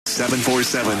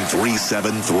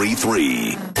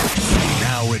747-3733.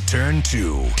 Now return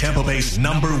to Tampa Bay's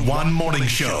 #1 morning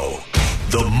show,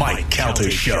 The Mike Calta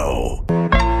Show.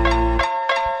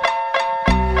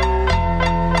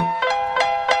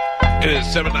 It is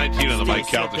 7:19 on the Mike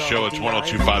Calta Show. It's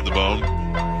 102.5 The Bone.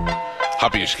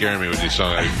 Hoppy, you're scaring me with these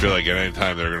songs. I feel like at any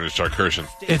time they're going to start cursing.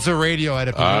 It's a radio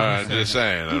edit. I'm just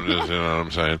saying. You know what I'm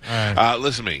saying. Right.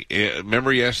 Listen to me.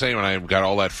 Remember yesterday when I got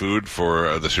all that food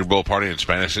for the Super Bowl party and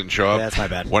Spanish didn't show up? Yeah, that's my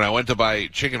bad. When I went to buy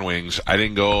chicken wings, I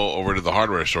didn't go over to the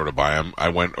hardware store to buy them. I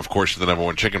went, of course, to the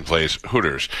 #1 chicken place,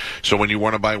 Hooters. So when you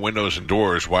want to buy windows and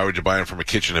doors, why would you buy them from a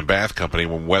kitchen and bath company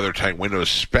when WeatherTight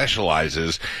Windows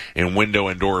specializes in window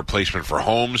and door replacement for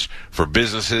homes, for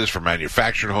businesses, for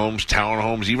manufactured homes,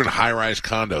 townhomes, even high-rise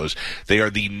condos? They are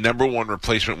the #1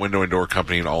 replacement window and door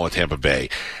company in all of Tampa Bay.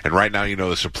 And right now, you know,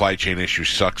 the supply chain issue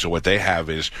sucks. So what they have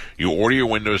is you order your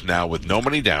windows now with no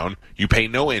money down, you pay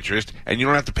no interest, and you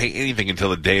don't have to pay anything until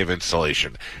the day of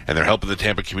installation. And they're helping the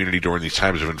Tampa community during these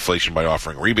times of inflation by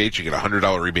offering rebates. You get a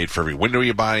 $100 rebate for every window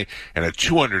you buy and a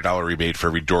 $200 rebate for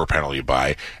every door panel you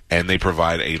buy. And they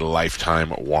provide a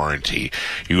lifetime warranty.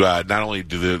 You not only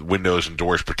do the windows and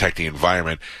doors protect the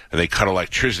environment, and they cut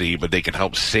electricity, but they can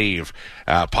help save.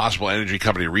 Possible energy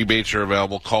company rebates are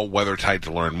available. Call WeatherTight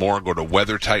to learn more. Go to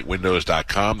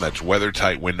WeatherTightWindows.com. That's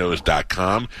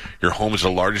WeatherTightWindows.com. Your home is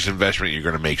the largest investment you're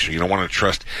going to make, so you don't want to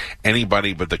trust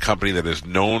anybody but the company that is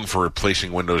known for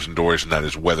replacing windows and doors, and that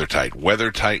is WeatherTight.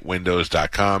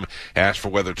 WeatherTightWindows.com. Ask for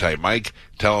WeatherTight Mike.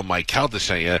 Tell him Mike Calta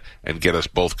sent you, and get us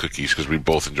both cookies because we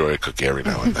both enjoy a cookie every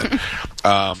now and then.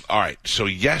 All right, so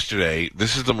yesterday,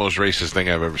 this is the most racist thing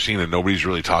I've ever seen, and nobody's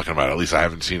really talking about it. At least I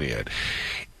haven't seen it yet.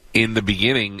 In the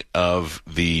beginning of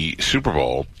the Super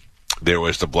Bowl, there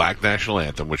was the Black National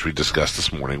Anthem, which we discussed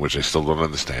this morning, which I still don't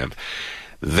understand.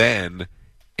 Then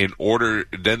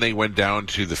they went down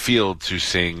to the field to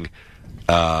sing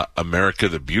America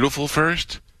the Beautiful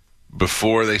first,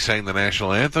 before they sang the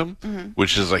national anthem,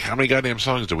 which is like, how many goddamn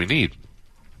songs do we need?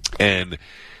 And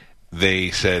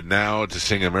they said now to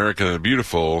sing America the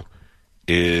Beautiful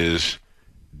is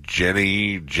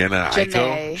Jhené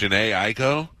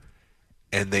Aiko.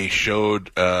 And they showed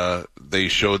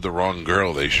the wrong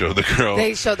girl. They showed the girl.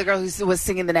 They showed the girl who was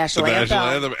singing the national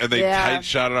anthem. And they tight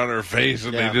shot it on her face,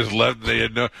 and they just left. They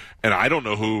had no. And I don't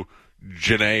know who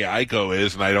Jhené Aiko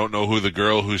is, and I don't know who the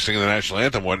girl who's singing the national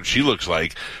anthem, what she looks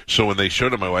like. So when they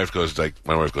showed it, my wife goes, that's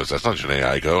not Jhené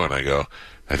Aiko, and I go,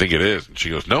 I think it is. And she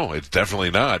goes, no, it's definitely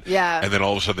not. Yeah. And then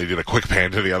all of a sudden they did a quick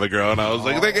pan to the other girl, and I was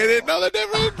like, they didn't know the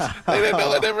difference. They didn't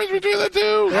know the difference between the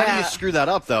two. How do you screw that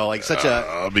up, though? Like such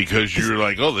because you're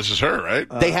like, oh, this is her, right?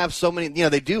 They have so many,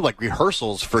 they do like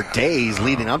rehearsals for days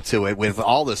leading up to it with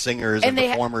all the singers and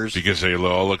performers. Because they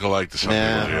all look alike to some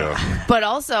people, yeah. But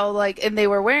also, and they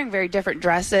were wearing very different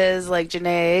dresses. Like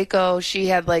Jhené Aiko, she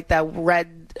had like that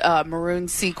red maroon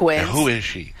sequins. Now, who is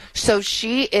she? So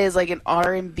she is like an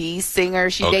R&B singer.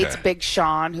 She dates Big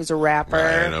Sean, who's a rapper.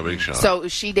 Right, I know Big Sean. So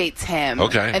she dates him.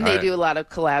 Okay. And they do a lot of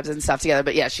collabs and stuff together.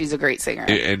 But yeah, she's a great singer.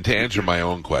 And to answer my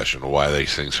own question, why they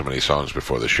sing so many songs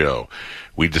before the show,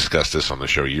 we discussed this on the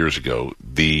show years ago.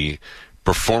 The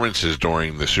performances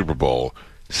during the Super Bowl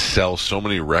sell so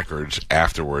many records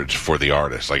afterwards for the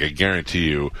artist. Like, I guarantee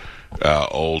you,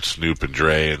 old Snoop and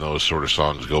Dre and those sort of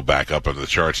songs go back up on the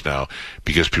charts now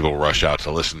because people rush out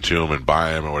to listen to them and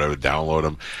buy them or whatever, download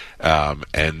them.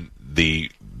 And the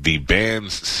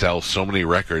bands sell so many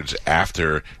records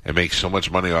after and make so much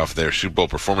money off their Super Bowl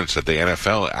performance that the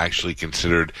NFL actually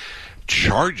considered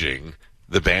charging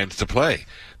the bands to play.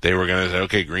 They were going to say,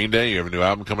 okay, Green Day, you have a new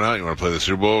album coming out, you want to play the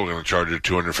Super Bowl, we're going to charge you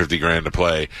 $250,000 to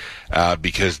play,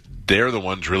 because they're the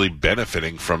ones really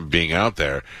benefiting from being out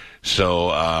there. So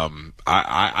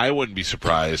I wouldn't be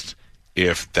surprised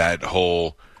if that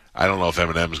whole, I don't know if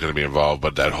Eminem's going to be involved,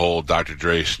 but that whole Dr.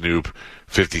 Dre, Snoop,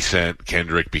 50 Cent,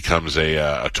 Kendrick becomes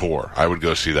a tour. I would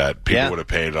go see that. People would have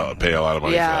paid a lot of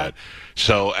money for that.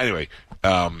 So anyway,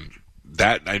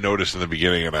 that I noticed in the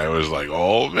beginning, and I was like,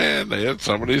 oh, man, they had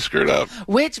somebody screwed up.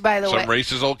 Which, by the way... Some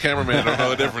racist old cameraman don't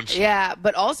know the difference. Yeah,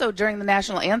 but also during the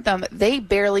national anthem, they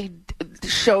barely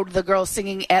showed the girl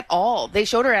singing at all. They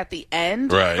showed her at the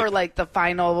end for, like, the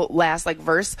final last, like,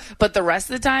 verse. But the rest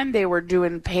of the time, they were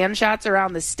doing pan shots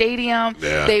around the stadium.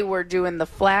 Yeah. They were doing the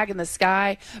flag in the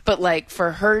sky. But, like,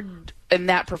 for her... in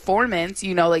that performance,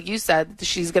 like you said,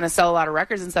 she's going to sell a lot of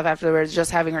records and stuff afterwards, just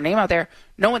having her name out there.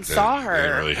 No one saw her. They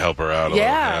didn't really help her out.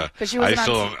 Yeah, because she was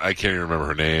I can't even remember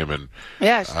her name. And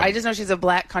I just know she's a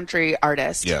black country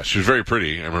artist. Yeah, she was very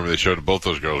pretty. I remember they showed both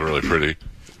those girls really pretty.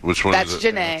 Which one That's is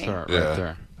it? Jhené. That's her, right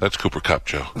there. That's Cooper Kupp,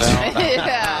 Joe. No,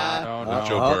 yeah. no. Not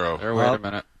Joe Burrow. Wait a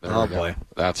minute. There we go. Boy.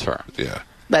 That's her. Yeah.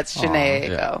 That's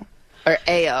Janae Aiko. Or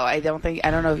Ayo. I don't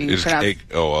know if you pronounce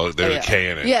it. There's a K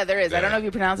in it. Yeah, there is. Yeah. I don't know if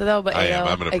you pronounce it, though, but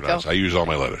I'm going to pronounce it. I use all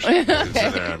my letters.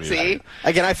 See?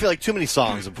 Again, I feel like too many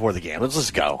songs before the game. Let's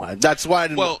just go. That's why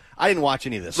I didn't watch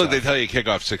any of this Look, stuff. They tell you kick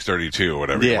off 6:32 or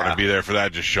whatever. You want to be there for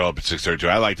that, just show up at 6:32.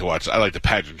 I like to watch. I like the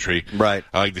pageantry. Right.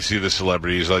 I like to see the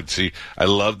celebrities. I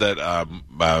love that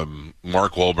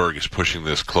Mark Wahlberg is pushing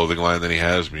this clothing line that he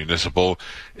has, Municipal.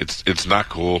 It's not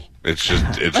cool. It's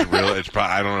real. It's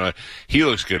probably, I don't know. He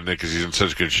looks good in it because he's in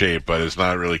such good shape, but it's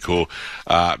not really cool.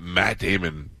 Matt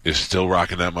Damon is still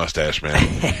rocking that mustache, man.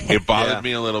 It bothered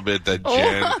me a little bit that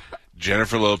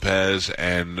Jennifer Lopez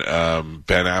and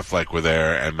Ben Affleck were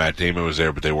there, and Matt Damon was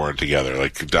there, but they weren't together.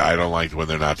 Like, I don't like when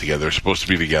they're not together. They're supposed to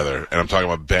be together, and I'm talking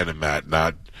about Ben and Matt,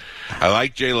 not. I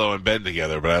like J-Lo and Ben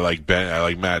together, but I like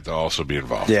Matt to also be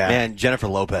involved. Yeah, man, Jennifer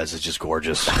Lopez is just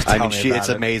gorgeous. I mean, it's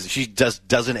amazing. She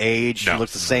doesn't age. No. She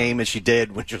looks the same as she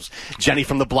did when she was Jenny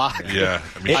from the Block. Yeah,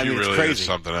 I mean, she really is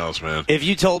something else, man. If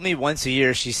you told me once a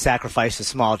year she sacrificed a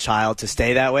small child to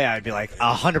stay that way, I'd be like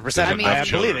 100%. I mean, I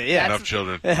believe it. Yeah, enough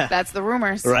children. Yeah. That's the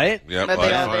rumors, right? Yep, that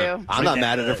they all do. I'm not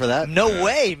mad at her for that. No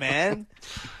way, man.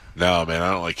 No, man,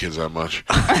 I don't like kids that much.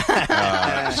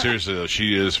 Seriously, though,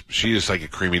 she is like a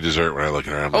creamy dessert when I look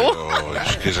at her. I'm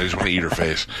like, because I just want to eat her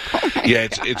face. Yeah,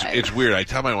 it's weird. I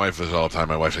tell my wife this all the time.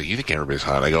 My wife's like, "You think everybody's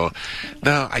hot?" I go,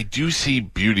 "No, I do see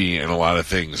beauty in a lot of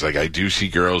things. Like I do see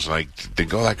girls, and I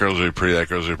think, oh, that girl's really pretty. That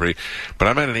girl's really pretty." But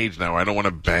I'm at an age now where I don't want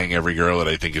to bang every girl that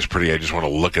I think is pretty. I just want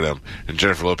to look at them. And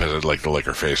Jennifer Lopez, I'd like to lick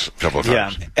her face a couple of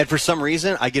times. Yeah, and for some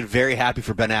reason, I get very happy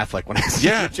for Ben Affleck when I see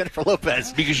Jennifer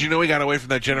Lopez because he got away from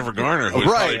that Jennifer Garner, who was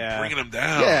probably bringing him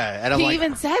down. Yeah, and he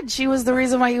even said she was the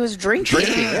reason why he was drinking.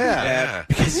 Yeah.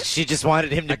 Because she just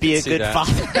wanted him to be a good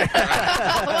father.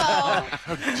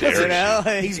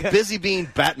 He's busy being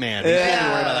Batman. He's worried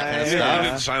about that kind of stuff. He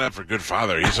didn't sign up for Good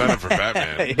Father. He signed up for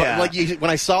Batman. But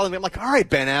when I saw him, I'm like, all right,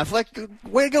 Ben Affleck,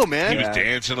 way to go, man. He was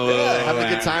dancing a little, having a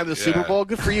good time at the Super Bowl.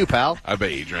 Good for you, pal. I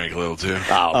bet he drank a little too.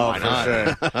 Why not?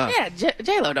 Sure. Yeah,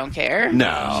 J-Lo don't care. No,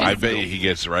 I bet he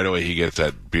gets right away. He gets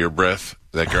that beer breath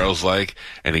that girls like,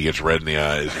 and he gets red in the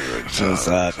eyes.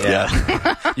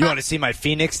 You want to see my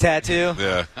Phoenix tattoo?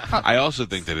 Yeah. I also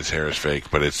think that his hair is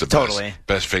fake, but it's the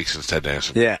best fake since Ted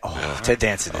Danson. Yeah. Ted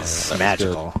Danson is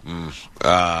magical.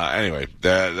 Anyway,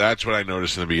 that's what I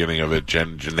noticed in the beginning of it.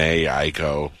 Janae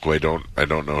Aiko, who I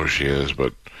don't know who she is,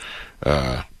 but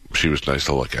she was nice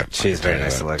to look at. She's very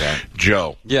nice to look at.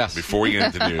 Joe. Yes. Before we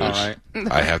get into news, right.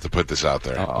 I have to put this out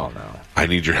there. Oh no. I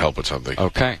need your help with something.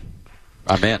 Okay.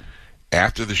 I'm in.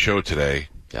 After the show today,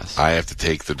 yes, I have to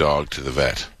take the dog to the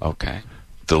vet. Okay.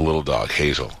 The little dog,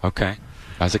 Hazel. Okay.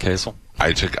 Isaac Hazel.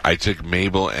 I took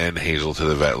Mabel and Hazel to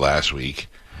the vet last week.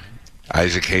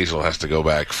 Isaac Hazel has to go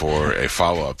back for a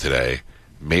follow-up today.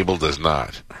 Mabel does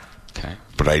not. Okay.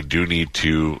 But I do need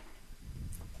to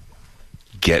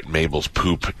get Mabel's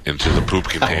poop into the poop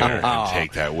container and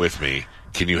take that with me.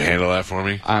 Can you handle that for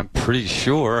me? I'm pretty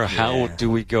sure. How do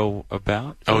we go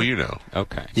about? Oh, you know.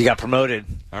 Okay. You got promoted.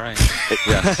 All right.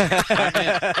 Yes.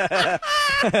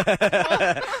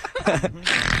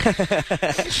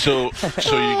 So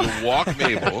you can walk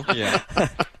Mabel. Yeah.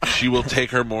 She will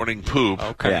take her morning poop.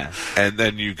 Okay. Yeah. And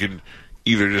then you can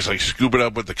either just like scoop it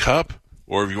up with the cup,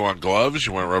 or if you want gloves,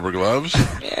 you want rubber gloves,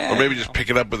 or maybe just pick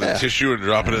it up with a tissue and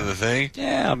drop it in the thing.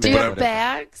 Yeah. Do you have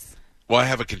bags? Well, I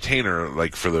have a container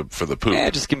like for the poop. Yeah,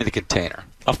 just give me the container.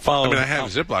 I'll follow. I mean, I have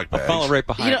Ziploc bags. I'll follow right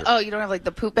behind her. You don't have like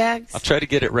the poop bags? I'll try to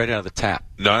get it right out of the tap.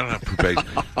 No, I don't have poop bags.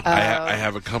 I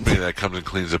have a company that comes and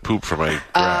cleans the poop for my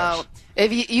grass.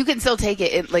 If you can still take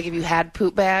it in, like if you had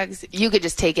poop bags, you could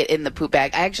just take it in the poop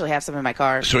bag. I actually have some in my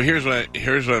car. So here's what I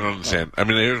don't understand. I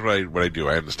mean, here's what I do.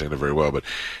 I understand it very well, but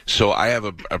so I have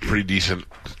a pretty decent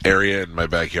area in my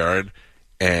backyard.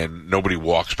 And nobody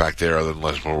walks back there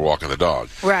unless we're walking the dog.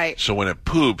 Right. So when it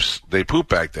poops, they poop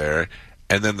back there,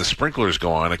 and then the sprinklers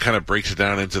go on. It kind of breaks it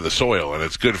down into the soil, and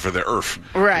it's good for the earth.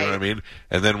 Right. You know what I mean?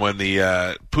 And then when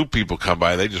the poop people come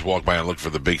by, they just walk by and look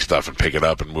for the big stuff and pick it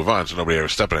up and move on, so nobody ever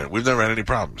steps in it. We've never had any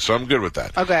problems, so I'm good with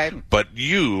that. Okay. But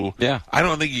I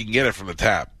don't think you can get it from the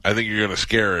tap. I think you're going to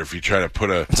scare her if you try to put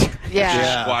a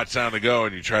squats down to go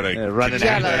and you try to run it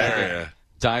out that area.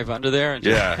 Dive under there and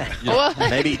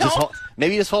maybe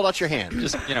just hold out your hand.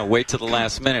 Just wait till the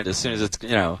last minute. As soon as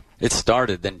it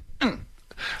started, then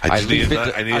I need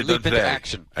it done today.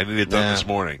 Action. I need it done this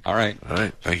morning. All right.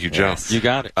 Thank you, Joe. Yes. You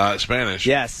got it. Spanish.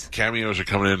 Yes. Cameos are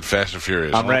coming in fast and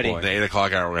furious. I'm ready. The 8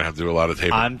 o'clock hour, we're going to have to do a lot of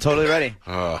taping. I'm totally ready.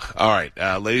 All right.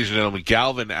 Ladies and gentlemen,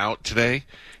 Galvin out today.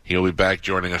 He'll be back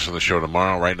joining us on the show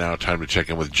tomorrow. Right now, time to check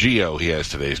in with Gio. He has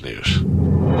today's news.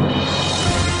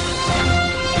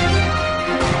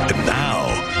 And now,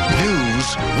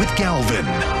 news Galvin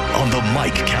on the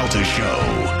Mike Calta Show.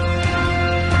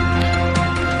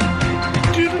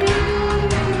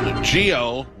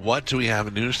 Gio, what do we have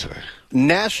in news today?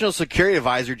 National Security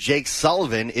Advisor Jake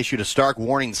Sullivan issued a stark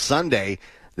warning Sunday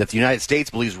that the United States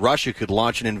believes Russia could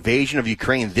launch an invasion of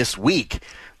Ukraine this week.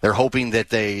 They're hoping that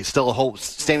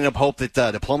standing up hope that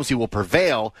diplomacy will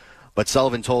prevail. But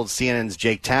Sullivan told CNN's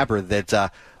Jake Tapper that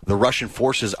the Russian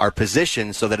forces are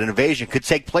positioned so that an invasion could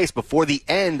take place before the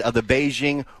end of the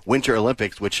Beijing Winter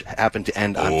Olympics, which happened to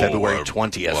end on February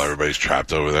 20th. Well, everybody's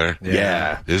trapped over there?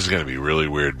 Yeah. This is going to be really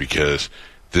weird because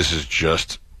this is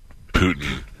just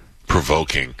Putin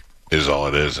provoking is all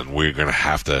it is, and we're going to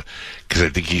have to, because I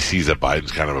think he sees that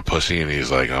Biden's kind of a pussy, and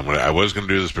he's like, I was going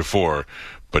to do this before,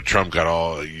 but Trump got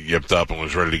all yipped up and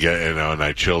was ready to get, and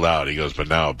I chilled out. He goes, but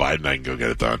now Biden, I can go get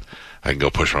it done. I can go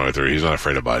push my way through. He's not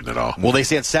afraid of Biden at all. Well, they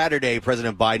say on Saturday,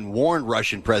 President Biden warned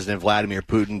Russian President Vladimir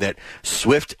Putin that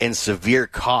swift and severe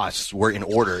costs were in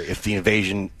order if the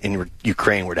invasion in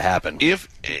Ukraine were to happen.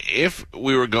 If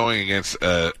we were going against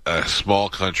a small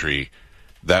country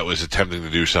that was attempting to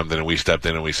do something and we stepped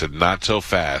in and we said, not so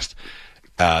fast,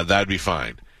 that'd be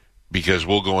fine. Because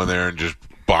we'll go in there and just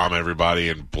bomb everybody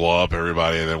and blow up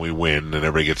everybody, and then we win and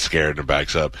everybody gets scared and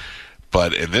backs up.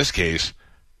 But in this case,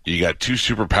 you got two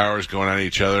superpowers going at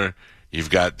each other.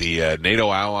 You've got the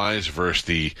NATO allies versus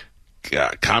the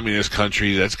communist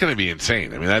country. That's going to be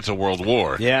insane. I mean, that's a world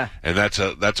war. Yeah. And that's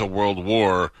a world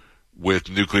war with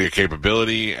nuclear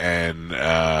capability and,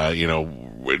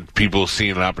 people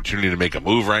seeing an opportunity to make a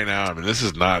move right now. I mean, this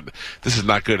is not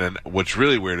good. And what's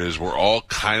really weird is we're all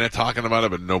kind of talking about it,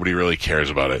 but nobody really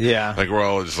cares about it. Yeah. Like, we're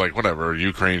all just like, whatever,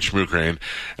 Ukraine, schmukraine,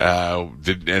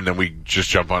 and then we just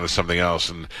jump onto something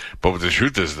else. But the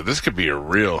truth is that this could be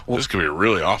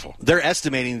really awful. They're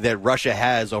estimating that Russia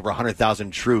has over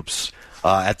 100,000 troops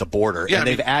at the border, and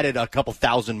they've added a couple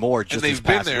thousand more just this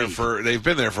past week. They've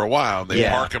been there for a while. They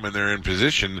mark them and they're in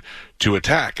position to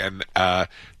attack, and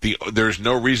there's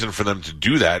no reason for them to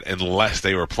do that unless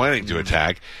they were planning to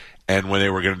attack. And when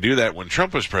they were going to do that, when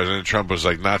Trump was president, Trump was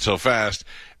like, not so fast.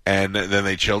 And then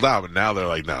they chilled out, but now they're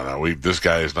like, no, this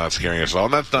guy is not scaring us at all.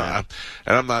 And that's not,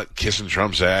 and I'm not kissing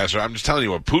Trump's ass. Or I'm just telling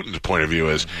you what Putin's point of view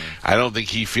is. I don't think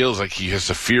he feels like he has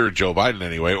to fear Joe Biden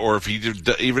anyway. Or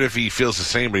even if he feels the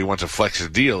same, but he wants to flex his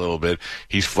D a little bit,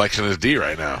 he's flexing his D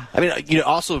right now. I mean,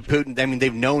 also Putin. I mean,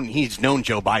 he's known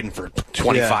Joe Biden for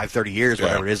 25, 30 years,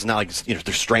 whatever it is. It's not like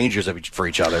they're strangers for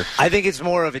each other. I think it's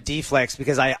more of a deflex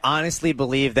because I honestly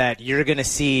believe that you're going to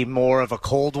see more of a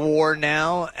Cold War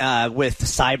now with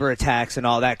cyber attacks and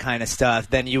all that kind of stuff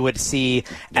than you would see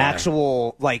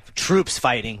actual troops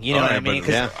fighting. You know what I mean?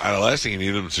 The last thing you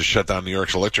need them to shut down New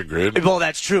York's electric grid. Well,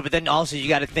 that's true, but then also you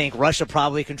got to think Russia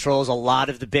probably controls a lot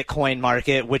of the Bitcoin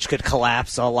market, which could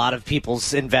collapse a lot of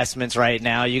people's investments right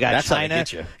now. You got China. How they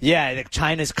get you. Yeah,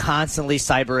 China's constantly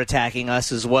cyber attacking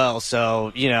us as well.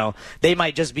 So they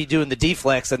might just be doing the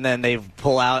deflex and then they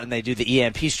pull out and they do the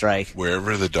EMP strike.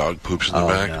 Wherever the dog poops in the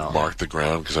back, mark the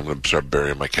ground because I'm going to start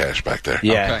burying my cash back there.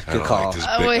 Yeah. Okay. Good call. Like this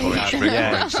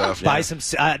Bitcoin stuff. Buy some.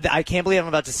 I can't believe I'm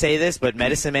about to say this, but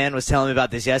Medicine Man was telling me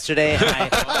about this yesterday.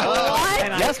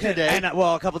 And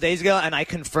a couple days ago, and I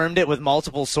confirmed it with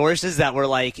multiple sources that were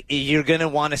like, you're going to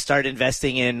want to start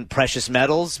investing in precious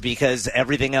metals because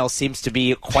everything else seems to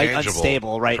be quite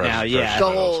unstable right now. Yeah,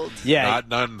 gold. Yeah, not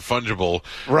non-fungible.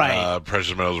 Right.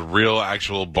 Precious metals, real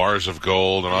actual bars of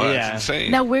gold and all that. It's insane.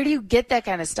 Now, where do you get that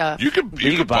kind of stuff? You could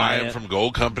buy them from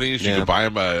gold companies. You could buy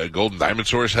them. Gold and Diamond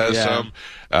Source has some.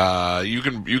 You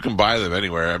can buy them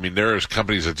anywhere. I mean, there's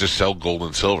companies that just sell gold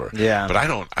and silver. Yeah. But I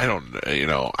don't.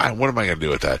 What am I going to do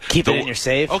with that? Keep it in your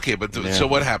safe. Okay, but so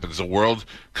what happens? The world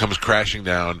comes crashing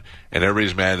down, and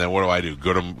everybody's mad. And then what do?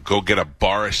 Go get a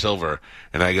bar of silver,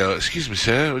 and I go, excuse me,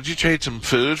 sir, would you trade some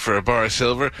food for a bar of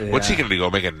silver? Yeah. What's he going to do? Go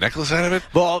make a necklace out of it?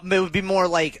 Well, it would be more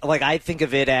like I think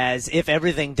of it as if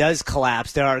everything does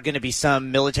collapse, there are going to be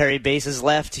some military bases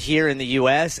left here in the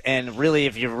U.S. And really,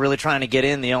 if you're really trying to get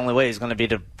in, the only way is going to be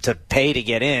to pay to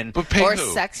get in. But pay or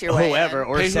who? Sex your way whoever, in.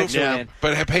 or sex your way in.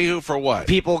 But pay who for what?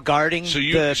 People guarding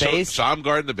the base. So I'm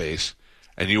guarding the base,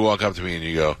 and you walk up to me and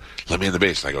you go, let me in the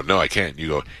base. And I go, no, I can't. You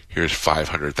go, here's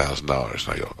 $500,000.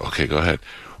 And I go, okay, go ahead.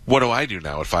 What do I do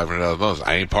now with $500,000?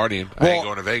 I ain't partying. I ain't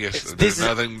going to Vegas. There's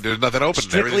nothing open.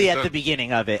 Strictly at the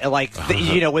beginning of it,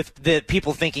 with the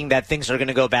people thinking that things are going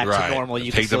to go back to normal.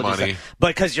 You take can still the money. But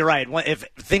because you're right, if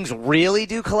things really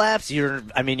do collapse, you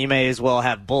may as well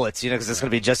have bullets. Because it's going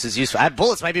to be just as useful.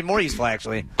 Bullets might be more useful,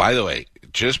 actually. By the way,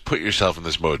 just put yourself in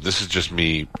this mode. This is just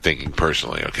me thinking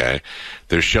personally. Okay,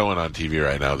 they're showing on TV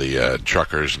right now the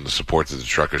truckers and the support that the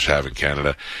truckers have in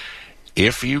Canada.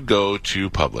 If you go to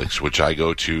Publix, which I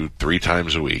go to 3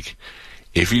 times a week,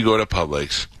 if you go to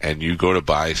Publix and you go to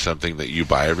buy something that you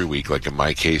buy every week, like in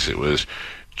my case, it was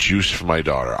juice for my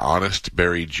daughter, Honest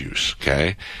Berry juice,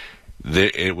 okay?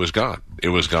 It was gone. It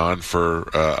was gone for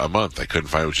a month. I couldn't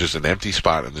find it. It was just an empty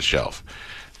spot on the shelf.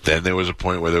 Then there was a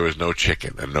point where there was no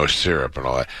chicken and no syrup and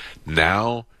all that.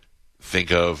 Now,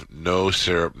 think of no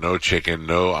syrup, no chicken,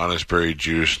 no Honest Berry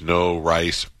juice, no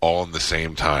rice, all in the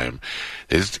same time.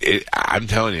 I'm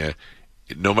telling you,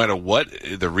 no matter what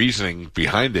the reasoning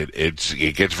behind it,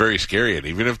 it gets very scary. And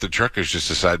even if the truckers just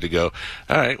decide to go,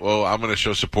 all right, well, I'm going to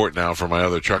show support now for my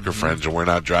other trucker friends, and we're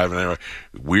not driving anywhere,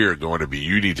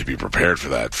 you need to be prepared for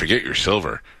that. Forget your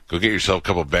silver. Go get yourself a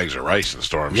couple of bags of rice and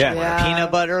store them somewhere. Peanut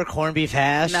butter, corned beef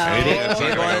hash. No. That's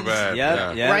not gonna go bad.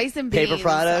 Yep. Rice and beans. Paper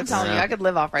products. I'm telling you, I could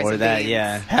live off rice Or and that, beans.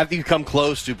 yeah. Have you come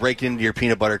close to breaking into your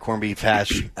peanut butter corned beef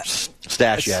hash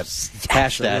stash yet?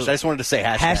 Hash stash. I just wanted to say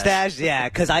hash stash, yeah,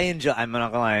 because I'm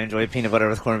not gonna lie, I enjoy peanut butter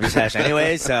with corned beef hash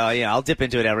anyway, so I'll dip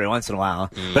into it every once in a while.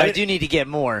 But I do need to get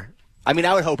more. I mean,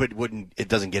 I would hope it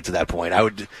doesn't get to that point. I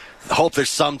would hope there's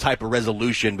some type of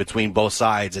resolution between both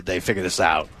sides that they figure this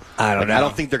out. I don't know. I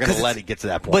don't think they're going to let it get to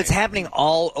that point. But it's happening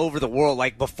all over the world.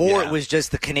 Like before, it was just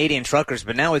the Canadian truckers,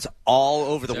 but now it's all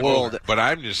over the world. But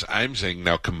I'm saying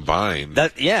now combine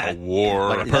a war,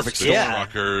 like a perfect the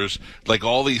truckers, like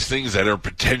all these things that are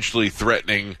potentially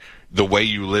threatening the way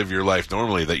you live your life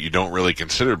normally that you don't really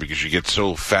consider because you get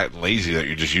so fat and lazy that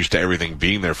you're just used to everything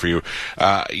being there for you.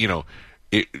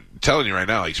 Telling you right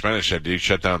now, like Spanish said, they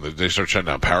start shutting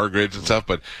down power grids and stuff.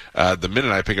 But the minute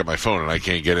I pick up my phone and I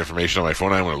can't get information on my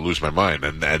phone, I'm going to lose my mind.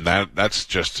 And that's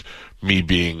just me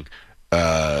being,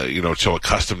 so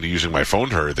accustomed to using my phone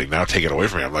for everything. Now take it away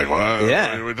from me. I'm like, what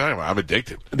are we talking about? I'm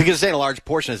addicted. Because saying a large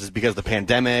portion of this is because of the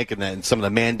pandemic and then some of the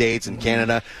mandates in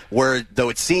Canada, where though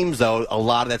it seems though a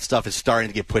lot of that stuff is starting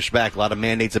to get pushed back. A lot of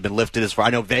mandates have been lifted. As far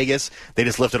I know, Vegas they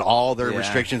just lifted all their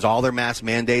restrictions, all their mask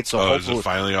mandates. So is it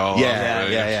finally all?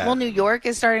 Yeah. Well, New York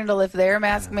is starting to lift their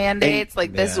mask mandates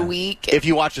this week. If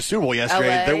you watched the Super Bowl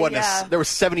yesterday, LA, there were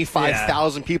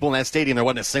 75,000 people in that stadium. There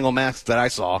wasn't a single mask that I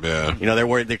saw. Yeah.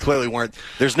 They clearly weren't.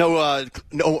 There's no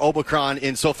Omicron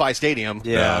in SoFi Stadium.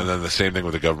 Yeah, and then the same thing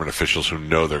with the government officials who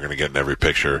know they're going to get in every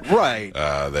picture. Right.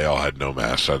 They all had no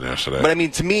masks on yesterday. But I mean,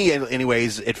 to me,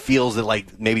 anyways, it feels that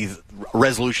like maybe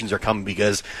resolutions are coming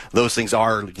because those things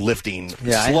are lifting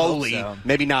slowly. I hope so.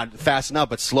 Maybe not fast enough,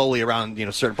 but slowly around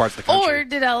certain parts of the country. Or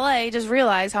did LA just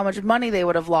realize how much money they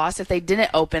would have lost if they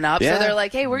didn't open up? Yeah. So they're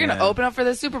like, hey, we're going to open up for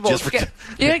the Super Bowl. Guess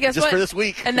guess what? for this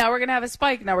week. And now we're going to have a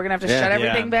spike. Now we're going to have to shut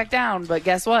everything back down. But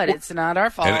guess what? It's not our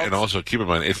fault. And also keep in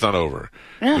mind, it's not over.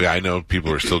 Yeah. I know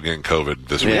people are still getting COVID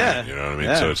this week. Yeah. You know what I mean?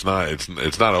 Yeah. So it's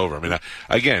not over. I mean,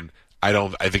 again, I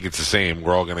think it's the same.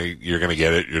 You're gonna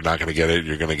get it. You're not gonna get it.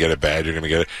 You're gonna get it bad. You're gonna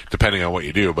get it, depending on what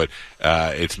you do. But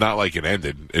it's not like it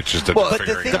ended. It's just the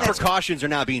precautions are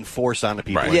not being forced on the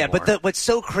people. Right. Yeah, anymore. but what's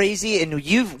so crazy, and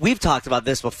we've talked about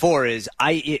this before, is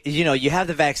you have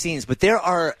the vaccines, but there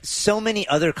are so many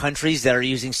other countries that are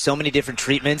using so many different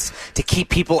treatments to keep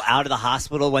people out of the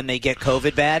hospital when they get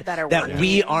COVID bad that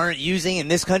we aren't using in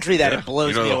this country. That it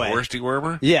blows me away. The worst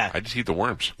dewormer? Yeah, I just eat the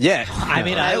worms. Yeah, I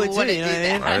mean, I would too. You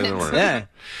know what I mean? The worms. Yeah.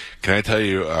 Can I tell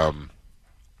you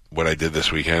what I did this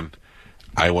weekend?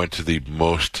 I went to the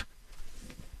most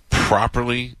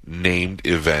properly named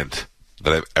event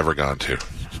that I've ever gone to.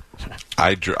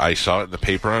 I saw it in the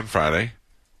paper on Friday,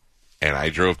 and I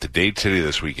drove to Dade City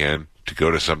this weekend to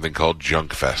go to something called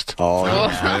Junk Fest. Oh,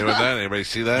 familiar with that? Anybody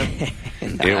see that?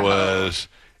 No. It was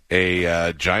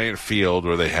a giant field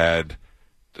where they had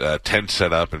tents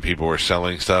set up and people were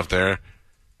selling stuff there.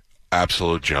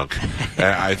 Absolute junk. And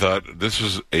I thought this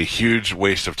was a huge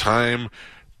waste of time,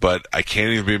 but I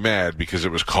can't even be mad because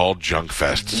it was called Junk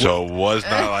Fest. So it was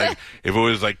not like if it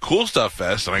was like Cool Stuff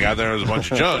Fest and I got there and there was a bunch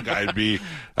of junk, I'd be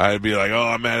like, oh,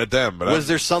 I'm mad at them. But was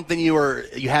there something you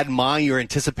had in mind? You were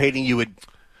anticipating you would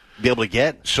be able to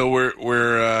get? So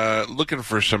we're looking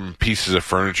for some pieces of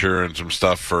furniture and some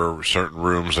stuff for certain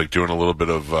rooms, like doing a little bit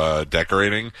of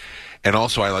decorating. And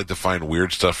also, I like to find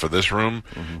weird stuff for this room.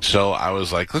 Mm-hmm. So I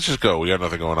was like, let's just go. We got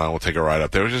nothing going on. We'll take a ride up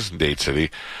there. It was just in Dade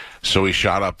City. So we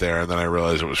shot up there, and then I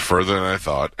realized it was further than I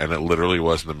thought, and it literally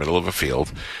was in the middle of a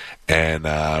field. And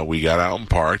we got out and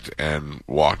parked and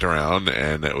walked around,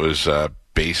 and it was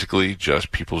basically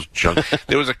just people's junk.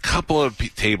 There was a couple of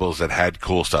tables that had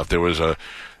cool stuff. There was a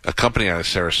company out of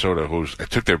Sarasota I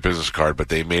took their business card, but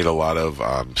they made a lot of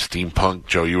steampunk.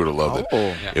 Joe, you would have loved it.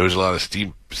 Yeah. It was a lot of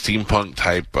steampunk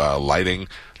type lighting,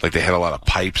 Like they had a lot of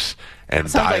pipes and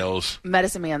Sounds dials. like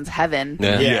Medicine Man's heaven.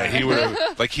 Yeah, he would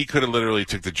have, like, he could have literally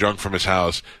took the junk from his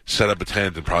house, set up a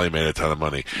tent, and probably made a ton of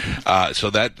money. So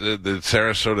that the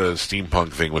Sarasota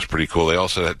steampunk thing was pretty cool. They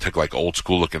also took like old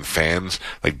school looking fans,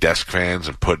 like desk fans,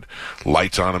 and put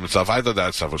lights on them and stuff. I thought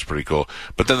that stuff was pretty cool.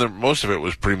 But then most of it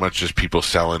was pretty much just people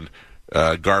selling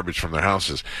garbage from their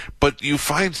houses. But you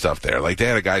find stuff there. Like they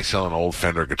had a guy selling an old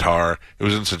Fender guitar. It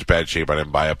was in such bad shape I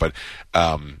didn't buy it, but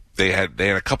they had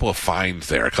a couple of finds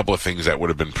there, a couple of things that would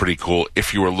have been pretty cool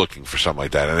if you were looking for something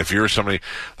like that. And if you were somebody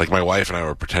like my wife and I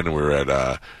were pretending we were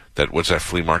at what's that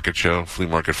flea market show? Flea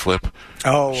Market Flip?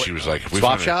 Oh, she was like,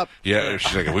 Swap Shop? Yeah,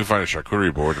 she's like, if we find a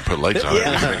charcuterie board and put lights on it, we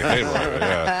can make a table out of it.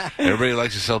 Yeah. Everybody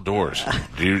likes to sell doors.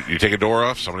 You take a door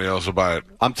off, somebody else will buy it.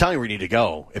 I'm telling you where you need to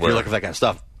go if you're looking for that kind of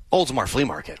stuff. Oldsmar Flea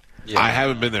Market. Yeah. I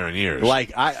haven't been there in years.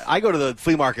 Like I go to the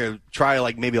flea market, try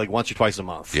maybe once or twice a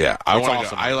month. Yeah,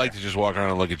 I like to just walk around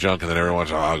and look at junk, and then every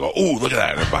once in a while I'll go, "Ooh, look at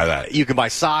that!" and buy that. You can buy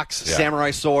socks, samurai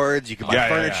swords. You can buy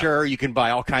furniture. You can buy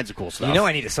all kinds of cool stuff. You know,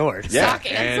 I need a sword. Yeah.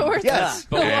 Sock and swords. Yes.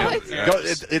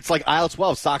 It's like aisle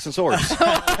 12, socks and swords. And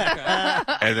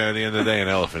then at the end of the day, an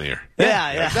elephant ear.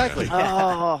 Yeah, exactly.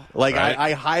 Oh, right?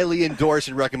 I highly endorse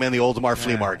and recommend the Oldsmar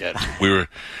Flea Market.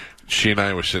 She and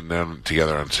I were sitting down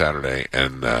together on Saturday,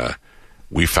 and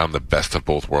we found the Best of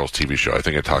Both Worlds TV show. I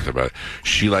think I talked about it.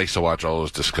 She likes to watch all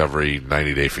those Discovery,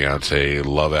 90 Day Fiancé,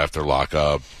 Love After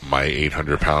Lockup, My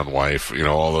 800-Pound Wife,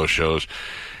 all those shows.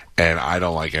 And I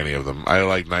don't like any of them. I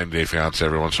like 90 Day Fiancé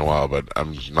every once in a while, but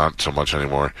I'm not so much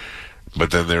anymore.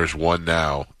 But then there's one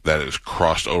now that is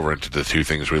crossed over into the two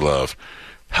things we love: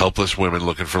 helpless women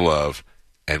looking for love,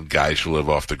 and guys who live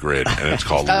off the grid, and it's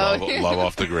called Love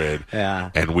Off the Grid.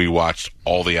 Yeah. And we watched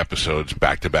all the episodes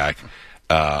back to back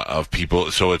of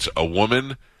people. So it's a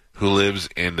woman who lives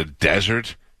in the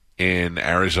desert in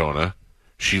Arizona.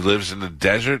 She lives in the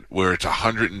desert where it's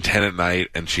 110 at night,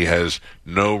 and she has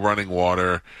no running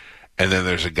water. And then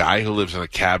there's a guy who lives in a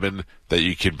cabin that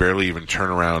you can barely even turn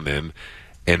around in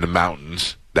the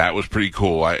mountains. That was pretty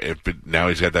cool. Now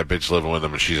he's got that bitch living with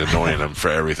him, and she's annoying him for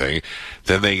everything.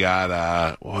 Then they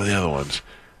got, what were the other ones?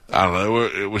 I don't know.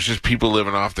 It was just people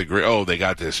living off the grid. Oh, they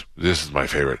got this. This is my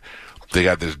favorite. They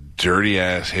got this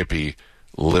dirty-ass hippie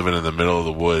living in the middle of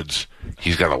the woods.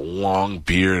 He's got a long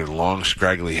beard and long,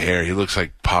 scraggly hair. He looks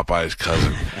like Popeye's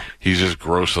cousin. He's just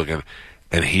gross-looking.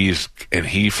 And he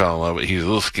fell in love with, he's a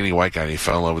little skinny white guy, and he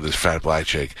fell in love with this fat black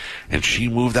chick. And she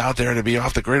moved out there to be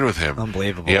off the grid with him.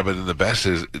 Unbelievable. Yeah, but then the best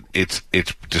is it's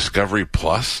Discovery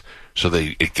Plus, so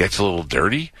it gets a little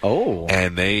dirty. Oh.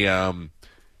 And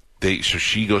so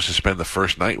she goes to spend the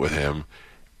first night with him,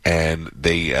 and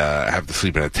they have to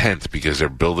sleep in a tent because they're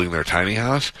building their tiny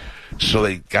house. So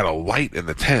they got a light in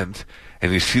the tent,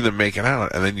 and you see them making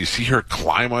out, and then you see her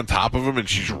climb on top of him, and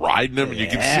she's riding him, and you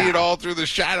can see it all through the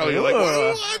shadow. You're like, what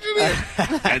are we watching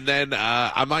it? And then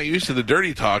I'm not used to the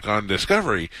dirty talk on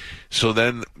Discovery. So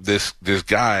then this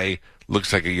guy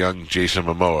looks like a young Jason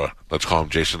Momoa. Let's call him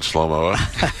Jason Slow-Moa.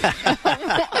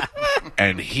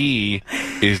 And he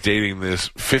is dating this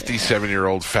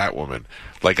 57-year-old fat woman.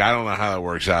 Like, I don't know how that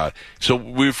works out. So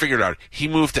we figured out he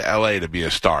moved to L.A. to be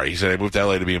a star. He said, I moved to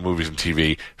L.A. to be in movies and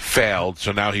TV. Failed.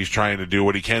 So now he's trying to do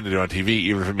what he can to do on TV,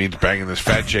 even if it means banging this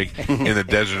fat chick in the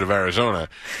desert of Arizona.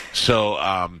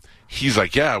 So he's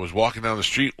like, yeah, I was walking down the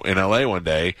street in L.A. one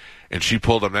day, and she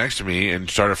pulled up next to me and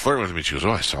started flirting with me. She goes,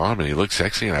 oh, I saw him, and he looked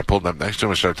sexy, and I pulled up next to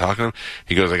him and started talking to him.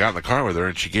 He goes, I got in the car with her,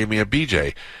 and she gave me a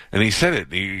BJ. And he said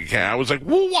it. I was like,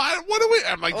 well, what are we?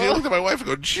 I'm like, I looked at my wife and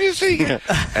go, did you see?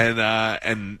 And now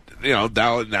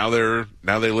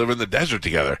they live in the desert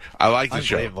together. I like the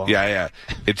show. Yeah.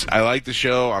 I like the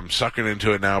show. I'm sucking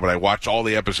into it now, but I watched all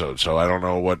the episodes, so I don't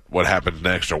know what happens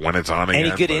next or when it's on again.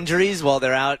 Any good injuries while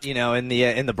they're out, in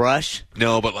the brush?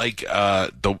 No, but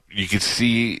you could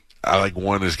see.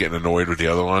 One is getting annoyed with the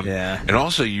other one. Yeah. And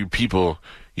also, you people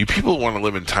want to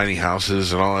live in tiny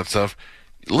houses and all that stuff.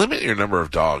 Limit your number of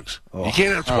dogs. You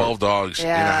can't have 12 dogs in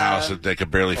a house that could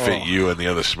barely fit you and the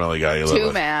other smelly guy you live with.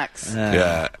 2 max.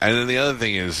 Yeah. And then the other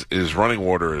thing is running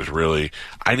water is really,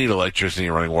 I need electricity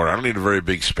and running water. I don't need a very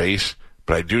big space,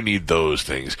 but I do need those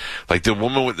things. Like the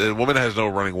woman has no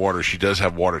running water. She does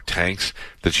have water tanks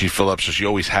that she fill up, so she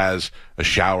always has a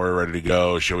shower ready to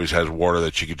go. She always has water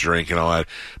that she could drink and all that.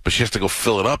 But she has to go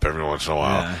fill it up every once in a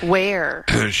while. Yeah. Where?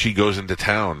 She goes into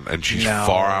town, and she's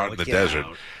far out in the desert.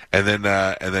 Out. And then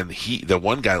the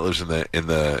one guy lives in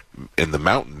the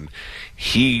mountain.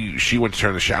 She went to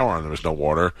turn the shower on. There was no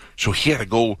water, so he had to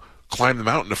go climb the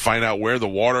mountain to find out where the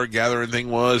water gathering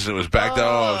thing was, and it was back there.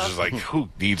 I was just like, who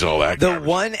needs all that? The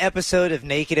one episode of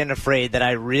Naked and Afraid that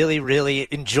I really, really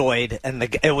enjoyed, and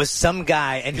it was some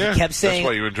guy, and he kept saying, that's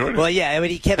why you enjoyed it. Well, yeah,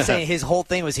 but he kept saying his whole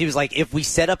thing was, he was like, if we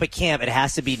set up a camp, it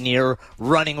has to be near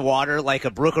running water, like a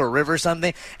brook or a river or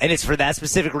something, and it's for that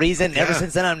specific reason. Ever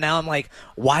since then, I'm like,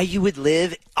 why you would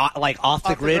live like off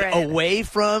the grid, away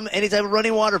from any type of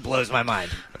running water blows my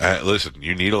mind. Listen,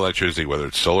 you need electricity, whether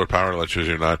it's solar powered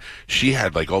electricity or not. She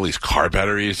had like all these car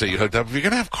batteries that you hooked up. If you're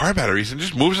gonna have car batteries, then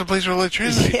just move someplace with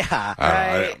electricity. Yeah,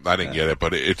 I didn't get it,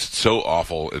 but it's so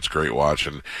awful. It's great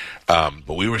watching.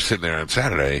 But we were sitting there on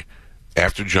Saturday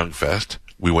after Junk Fest.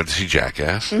 We went to see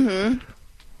Jackass. Mm-hmm.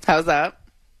 How's that?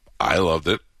 I loved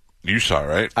it. You saw it,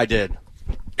 right? I did.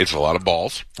 It's a lot of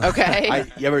balls. Okay.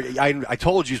 I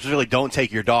told you specifically don't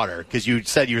take your daughter because you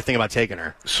said you were thinking about taking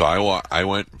her. So I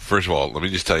went. First of all, let me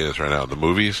just tell you this right now: the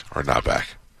movies are not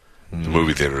back. The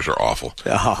movie theaters are awful.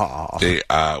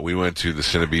 We went to the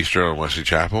Cinebistro in Wesley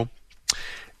Chapel,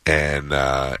 and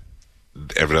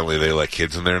evidently they let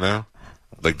kids in there now.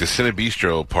 Like the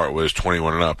Cinebistro part was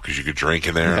 21 and up because you could drink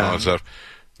in there and all that stuff.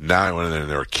 Now I went in there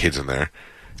and there were kids in there.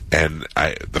 And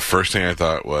the first thing I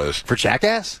thought was... For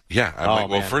Jackass? Yeah.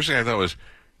 First thing I thought was,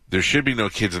 there should be no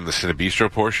kids in the Cinebistro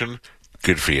portion.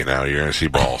 Good for you now. You're going to see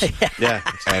balls. Yeah.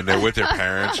 And they're with their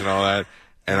parents and all that.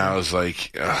 And I was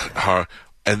like...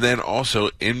 And then also,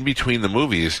 in between the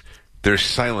movies, there's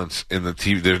silence in the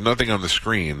TV. There's nothing on the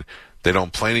screen. They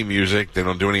don't play any music. They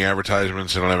don't do any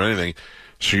advertisements. They don't have anything.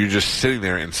 So you're just sitting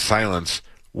there in silence,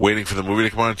 waiting for the movie to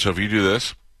come on. So if you do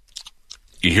this...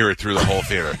 You hear it through the whole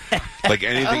theater. Like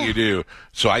anything you do.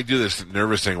 So I do this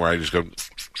nervous thing where I just go...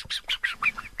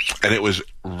 And it was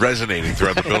resonating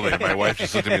throughout the building. And my wife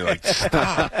just looked at me like,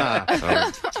 stop.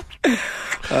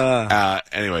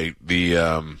 Anyway,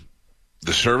 the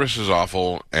service is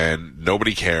awful, and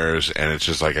nobody cares, and it's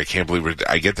just like, I can't believe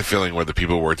I get the feeling where the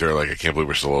people who work there are like, I can't believe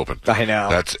we're still open. I know.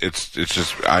 It's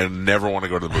just, I never want to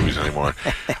go to the movies anymore.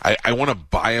 I want to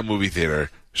buy a movie theater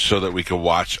so that we could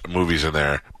watch movies in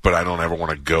there, but I don't ever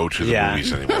want to go to the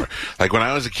movies anymore. Like when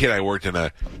I was a kid, I worked in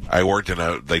a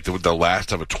like the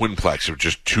last of a twinplex. It was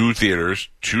just 2 theaters,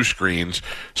 2 screens,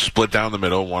 split down the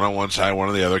middle, one on one side, one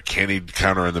on the other, candy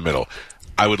counter in the middle.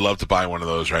 I would love to buy one of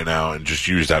those right now and just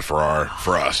use that for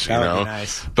us. That would be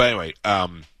nice. But anyway,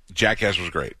 Jackass was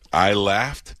great. I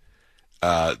laughed.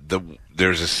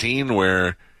 There's a scene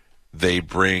where they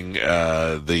bring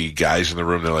the guys in the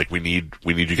room. They're like, we need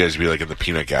you guys to be like in the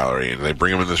peanut gallery, and they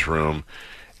bring them in this room,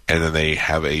 and then they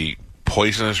have a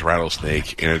poisonous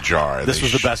rattlesnake in a jar. This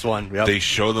was the best one. Yep. They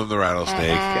show them the rattlesnake,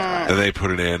 and they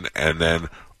put it in, and then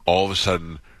all of a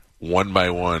sudden, one by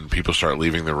one, people start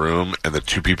leaving the room, and the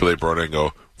 2 people they brought in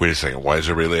go, wait a second, why is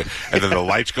everybody leaving? And then the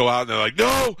lights go out, and they're like,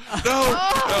 no!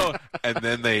 And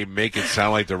then they make it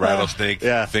sound like the rattlesnake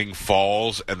thing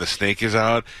falls, and the snake is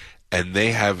out. And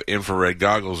they have infrared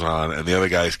goggles on, and the other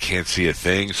guys can't see a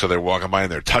thing, so they're walking by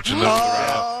and they're touching them.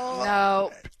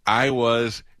 No. I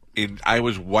was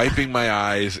wiping my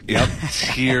eyes in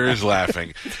tears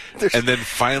laughing. And then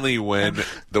finally when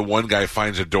the one guy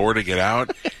finds a door to get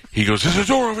out, he goes, there's a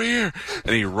door over here.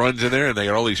 And he runs in there, and they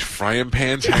got all these frying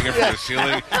pans hanging from the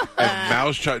ceiling and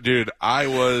mousetrap. Dude, I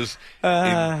was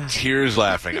in tears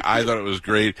laughing. I thought it was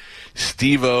great.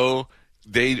 Steve-O,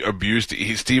 they abused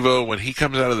Steve-O when he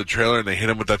comes out of the trailer and they hit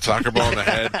him with that soccer ball in the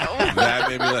head. That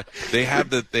made me laugh. They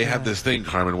have this thing,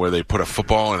 Carmen, where they put a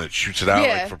football and it shoots it out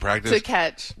like for practice to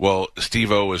catch. Well,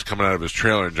 Steve-O was coming out of his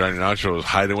trailer and Johnny Knoxville was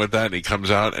hiding with that, and he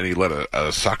comes out and he let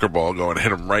a soccer ball go and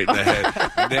hit him right in the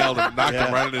head, nailed him, knocked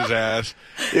him right in his ass.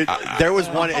 There was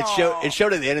one. It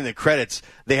showed at the end of the credits.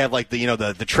 They have like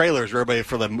the trailers where everybody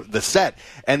for the set,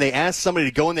 and they asked somebody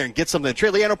to go in there and get something in the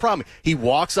trailer. Yeah, no problem. He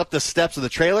walks up the steps of the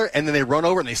trailer, and then they run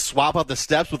over and they swap out the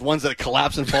steps with ones that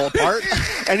collapse and fall apart.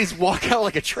 And he's walking out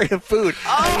like a tray of food.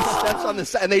 And he steps on the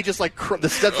set, and they just like the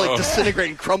steps like disintegrate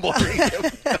and crumble.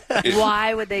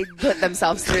 Why would they put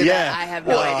themselves through that? I have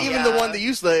no idea. Even the one that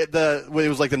used when it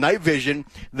was like the night vision,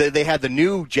 they had the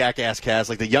new Jackass cast,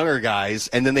 like the younger guys,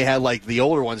 and then they had like the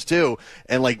older ones too.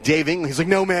 And like Dave England, he's like,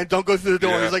 no man, don't go through the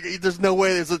door. He's like, there's no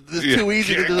way. It's too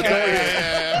easy to do the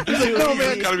door. He's like, no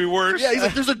man, it's gotta be worse. Yeah, he's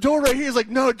like, there's a door right here. He's like,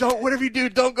 no, don't. Whatever you do,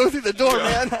 don't go through the door,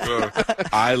 man.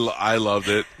 I loved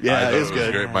it. Yeah, it was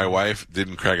good. Great. My wife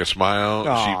didn't crack a smile.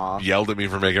 Aww. She yelled at me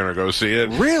for making her go see it.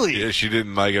 Really? Yeah, she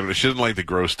didn't like it. She didn't like the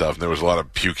gross stuff. And there was a lot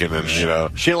of puking and She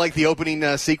didn't like the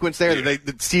opening sequence there. Yeah.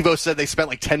 Steve-O said they spent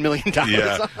like $10 million.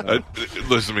 Yeah.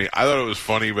 Listen to me. I thought it was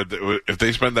funny, but if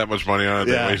they spent that much money on it,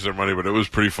 they waste their money. But it was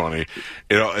pretty funny.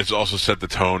 It's also set the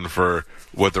tone for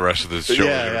what the rest of the show is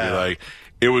going to be like.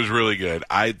 It was really good.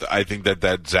 I think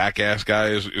that Zach ass guy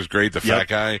is great. The fat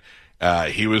guy.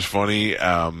 He was funny.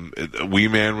 Wee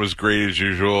Man was great as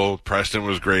usual. Preston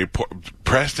was great.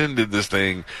 Preston did this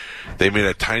thing. They made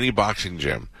a tiny boxing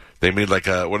gym. They made like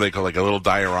a, what do they call, like a little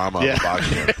diorama of the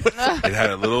boxing gym. It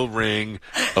had a little ring,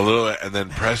 and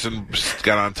then Preston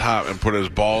got on top and put his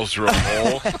balls through a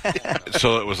hole.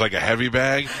 So it was like a heavy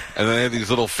bag. And then they had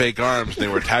these little fake arms. And they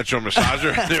were attached to a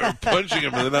massager. And they were punching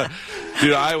him.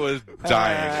 Dude, I was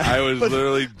dying. I was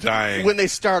literally dying. When they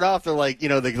start off, they're like,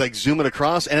 they like zoom it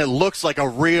across, and it looks like a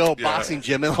real boxing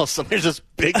gym. And all of a sudden, there's this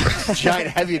big, giant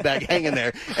heavy bag hanging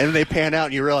there. And then they pan out,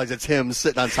 and you realize it's him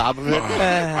sitting on top of it.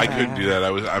 I couldn't do that.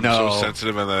 I'm so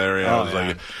sensitive in that area. I was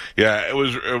like,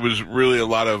 it was really a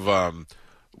lot of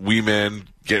Wee Man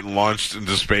getting launched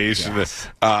into space, and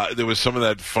there was some of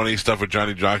that funny stuff with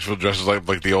Johnny Knoxville dressed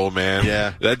like the old man.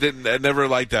 Yeah, I never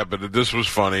liked that, but this was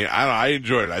funny. I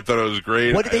enjoyed it. I thought it was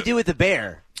great. What did they do with the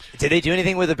bear? Did they do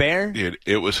anything with the bear? Dude,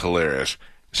 it was hilarious.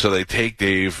 So they take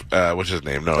Dave, what's his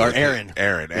name? No, or Aaron.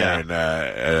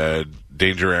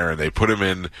 Danger Aaron. They put him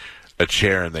in a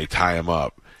chair and they tie him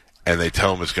up, and they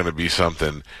tell him it's going to be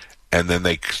something. And then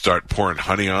they start pouring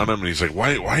honey on him, and he's like,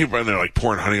 why are you running there, like,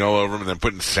 pouring honey all over him and then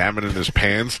putting salmon in his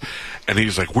pants? And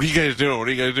he's like, what are you guys doing? What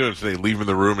are you guys doing? So they leave him in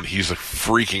the room, and he's, like,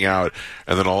 freaking out.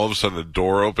 And then all of a sudden the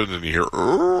door opens, and you hear,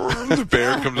 the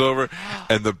bear comes over,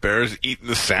 and the bear's eating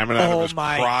the salmon out of his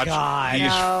crotch. God.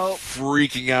 He's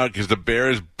freaking out because the bear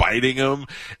is biting him,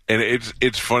 and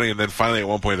it's funny. And then finally at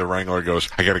one point the wrangler goes,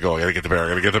 I gotta go, I gotta get the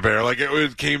bear. Like,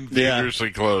 it came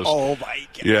dangerously close. Oh, my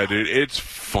God. Yeah, dude, it's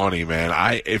funny,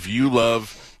 man. If you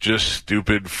love just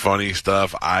stupid, funny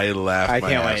stuff, I laughed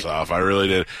my ass off. I really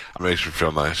did. It makes me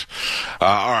feel nice.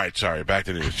 All right, sorry. Back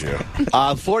to news,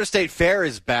 Gio. Florida State Fair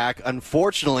is back.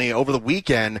 Unfortunately, over the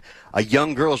weekend, a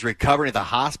young girl is recovering at the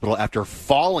hospital after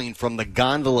falling from the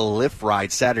gondola lift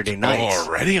ride Saturday night. Oh,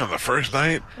 already on the first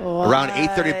night? What? Around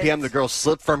 8:30 p.m., the girl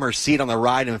slipped from her seat on the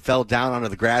ride and fell down onto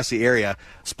the grassy area.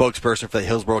 Spokesperson for the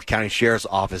Hillsborough County Sheriff's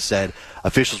Office said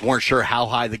officials weren't sure how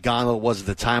high the gondola was at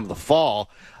the time of the fall.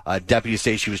 Deputies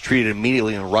say she was treated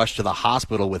immediately and rushed to the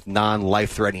hospital with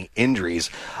non-life-threatening injuries.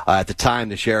 At the time,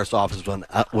 the Sheriff's Office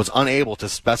was unable to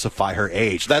specify her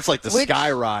age. That's like the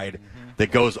sky ride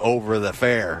that goes over the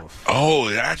fair. Oh,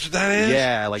 that's what that is?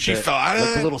 Yeah, like she fell out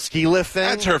of the little ski lift thing.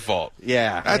 That's her fault.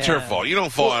 Yeah, that's her fault. You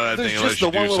don't fall out of that thing unless you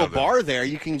do something. There's just the one little bar there.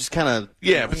 You can just kind of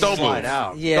but don't slide move.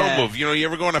 out. Yeah. Don't move. You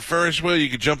ever go on a Ferris wheel? You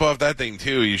could jump off that thing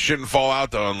too. You shouldn't fall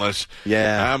out though unless.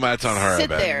 Yeah, that's on her. Sit I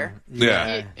bet. there.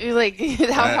 Yeah. You're like,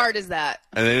 how hard is that?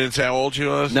 And they didn't say how old she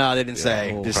was. No, they didn't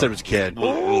say. They said it was a kid.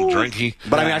 Little drinky.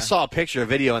 But I mean, I saw a picture, a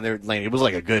video, and it was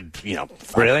like a good,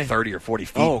 30 or 40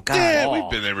 feet. Oh God! Yeah,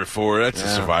 we've been there before. That's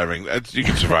surviving. You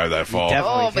can survive that fall.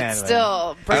 Definitely But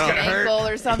still, break an ankle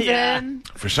or something. Yeah.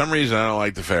 For some reason, I don't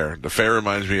like the fair. The fair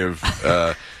reminds me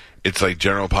of. It's like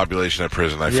general population at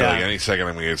prison. I feel like any second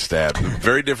I'm going to get stabbed.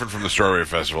 Very different from the Strawberry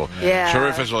Festival. Yeah.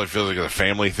 Strawberry Festival, I feel like it's a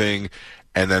family thing.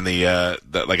 And then I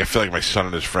feel like my son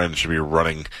and his friends should be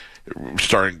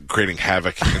starting creating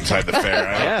havoc inside the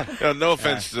fair. No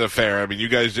offense to the fair. I mean, you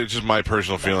guys, it's just my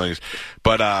personal feelings.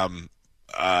 But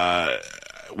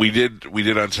we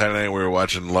did on Saturday night, we were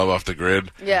watching Love Off the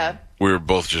Grid. Yeah. We were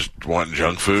both just wanting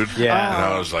junk food. Yeah.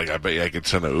 And I was like, I bet you I could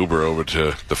send an Uber over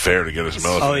to the fair to get us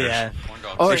milk. Oh, yeah.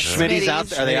 Or Smitty's out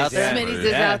there. Are they out there? Smitty's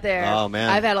is out there. Oh, man.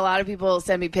 I've had a lot of people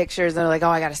send me pictures, and they're like, oh,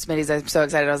 I got a Smitty's. I'm so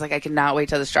excited. I was like, I cannot wait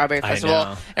till the Strawberry Festival.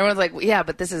 know. Everyone's like, yeah,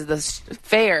 but this is the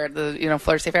fair, the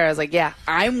Florida State Fair. I was like, yeah,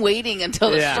 I'm waiting until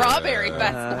the Strawberry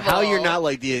Festival. How you're not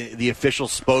like the official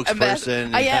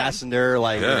spokesperson, I am.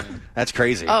 ambassador? That's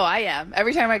crazy. Oh, I am.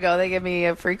 Every time I go, they give me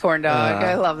a free corn dog.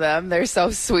 I love them. They're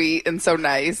so sweet and so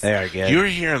nice. They are good. You were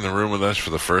here in the room with us for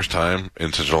the first time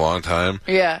in such a long time.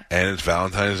 Yeah. And it's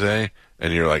Valentine's Day.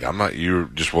 And you're like, you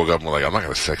just woke up and were like, I'm not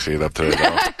going to sexy it up today,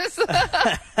 though.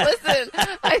 Listen,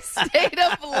 I stayed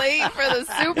up late for the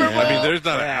Super Bowl. I mean, there's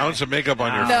not an ounce of makeup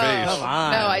on your face. Come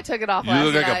on. No, I took it off You last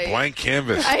look like night. a blank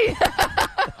canvas.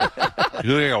 You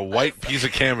look like a white piece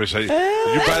of canvas. Did you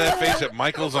buy that face at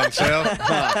Michael's on sale?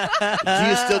 Do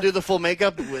you still do the full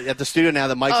makeup at the studio now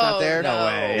that Mike's not there? No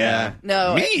way. Yeah.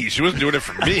 No. Me? She wasn't doing it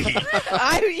for me.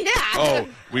 Oh,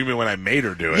 we mean when I made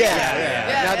her do it.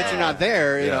 Yeah. Now that you're not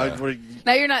there, you know.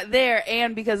 Now you're not there,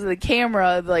 and because of the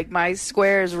camera, like my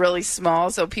square is really small,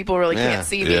 so people really can't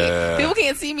see me. Yeah. People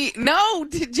can't see me. No,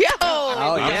 Joe.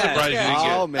 Oh, I'm surprised you didn't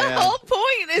get. Oh, man. The whole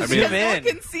point is I mean,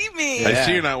 people can see me. I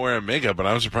see you're not wearing makeup, but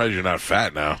I'm surprised you're not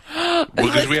fat now.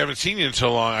 because we haven't seen you in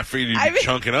so long, I figured you'd be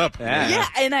chunking up. Yeah,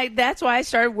 and that's why I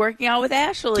started working out with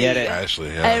Ashley. Get it. Ashley,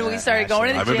 yeah. And we started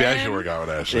going to the gym. Maybe I should work out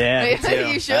with Ashley. Yeah, me too.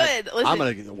 You should. Listen, I'm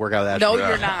going to work out with no, Ashley.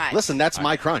 you're not. Listen, that's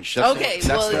my crunch. That's Okay,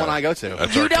 that's the one I go to.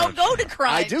 That's You our don't crunch. go to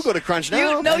Crunch. I do go to Crunch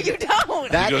now. No, you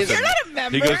don't. That is You're not a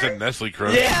member. He goes to Nestle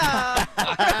Crunch. Yeah.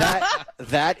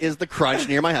 that is the Crunch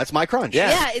near my house. That's my Crunch.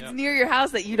 Yeah, it's near your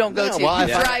house that you don't go Yeah, to. well,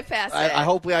 You drive past it. I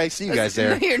hope I see you guys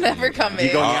there. You're never coming.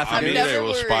 You go in the I'm afternoon? either.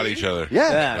 We'll spot each other.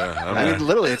 Yeah. I'm I there. mean,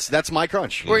 literally, that's my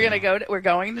Crunch. We're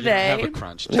going today. have a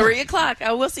Crunch. 3 o'clock.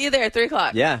 Oh, we'll see you there at 3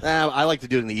 o'clock. Yeah. I like to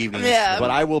do it in the evenings, Yeah. but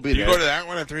I will be You there. go to that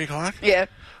one at 3 o'clock? Yeah.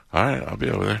 All right, I'll be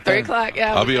over there. 3 o'clock.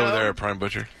 Yeah. I'll we be over go. there at Prime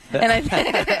Butcher. And I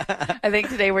think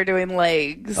today we're doing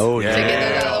legs. Oh, To get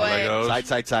those out of the way.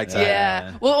 Legos. Side.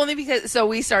 Yeah. Well, only because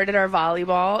we started our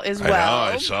volleyball as I well.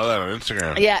 know, I saw that on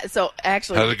Instagram. Yeah. So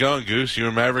actually, How's it going, Goose? You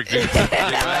and Maverick did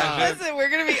listen, we're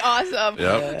gonna be awesome.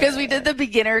 Yep. Because we did the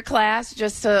beginner class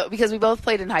because we both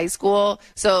played in high school.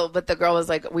 So, but the girl was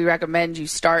like, "We recommend you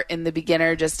start in the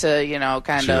beginner just to,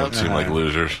 kind So you don't of." seem like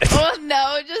losers. Well,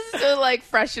 no, just to like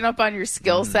freshen up on your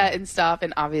skill set and stuff.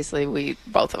 And obviously,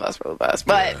 both of us were the best.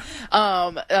 But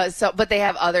but they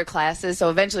have other classes. So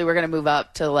eventually, we're gonna move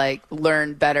up to like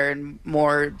learn better and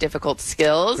more difficult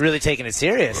skills. Really taking it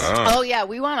serious. Oh yeah,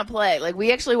 we want to play. Like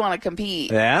we actually want to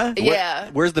compete. Yeah? Yeah.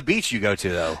 Where's the beach you go to,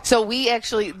 though? So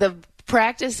the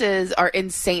practices are in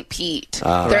St. Pete.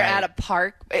 They're at a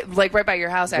park, like right by your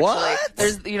house. Actually, What?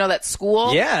 there's that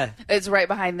school. Yeah. It's right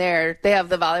behind there. They have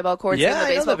the volleyball courts. Yeah, and the I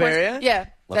know baseball the courts. area. Yeah,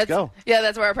 Let's go. Yeah,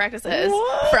 that's where our practice is.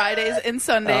 What? Fridays and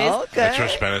Sundays. Okay. That's where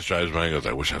Spanish drives by and goes,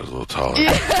 I wish I was a little taller. I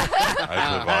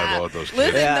play volleyball with those kids.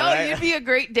 Listen, Yeah, no, right. you'd be a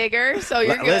great digger. So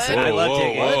you're good. Listen, I love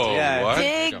digging. Whoa, Yeah. what?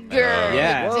 Digger.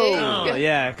 Yeah. Dig. Oh,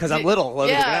 yeah, because I'm little, low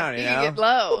to the Yeah, ground, you you can know? get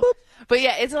low. But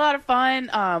yeah, it's a lot of fun.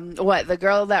 The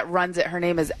girl that runs it, her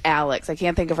name is Alex. I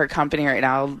can't think of her company right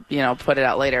now. I'll put it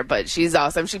out later. But she's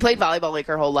awesome. She played volleyball like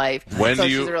her whole life. When so do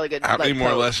you? She's a really good. How many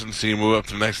more coach. lessons do you move up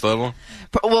to the next level?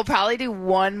 We'll probably do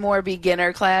one more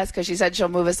beginner class because she said she'll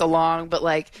move us along. But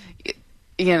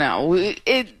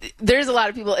there's a lot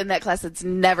of people in that class that's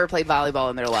never played volleyball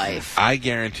in their life. I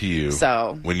guarantee you.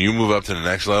 So when you move up to the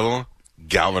next level,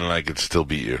 Galvin and I could still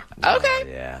beat you. Okay.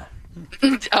 Yeah.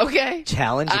 Okay.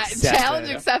 Challenge accepted. Challenge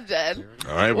accepted.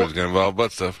 All right, but it's gonna involve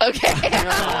butt stuff. Okay. Wait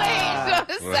a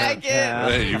second.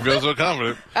 Hey, you feel so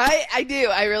confident. I do.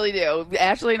 I really do.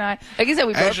 Ashley and I, like I said,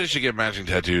 we both. Ashley should get matching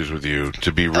tattoos with you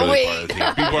to be really Wait. part of the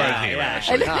team. Be part of the team,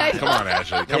 Ashley. I- Come on,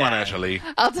 Ashley. Come on, Ashley.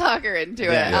 I'll talk her into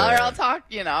it. Yeah. Or I'll talk,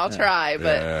 I'll try,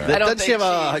 but Yeah. I don't Doesn't think she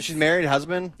have she's married,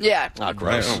 husband? Yeah. Oh,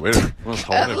 gross. Wait a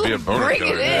minute. Be a boner Bring it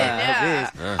killer. in. Yeah.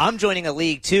 Yeah. I'm joining a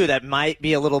league, too, that might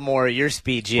be a little more your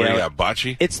speed, Gio. What do you got,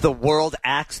 bocce? It's the World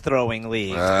Axe Throwing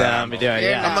League that I'm doing. You're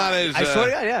Yeah. I'm not as. I swear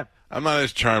to God, yeah. I'm not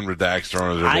as charmed with the axe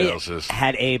throwing as everybody else is. I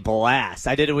had a blast.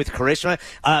 I did it with Karishma.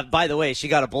 By the way, she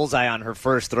got a bullseye on her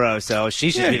first throw, so she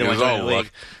should be the one Because, joining the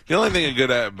league. the only thing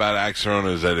good about axe throwing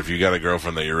is that if you got a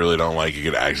girlfriend that you really don't like, you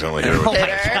could accidentally hit her with Oh,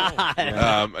 an my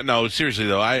God. no, seriously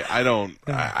though, I don't.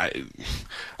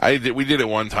 We did it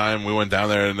one time. We went down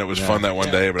there and it was fun that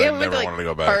one day, but Yeah, I we went never to, wanted to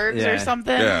go back. Birds Yeah. or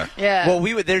something. Yeah. Yeah.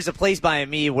 Well, there's a place by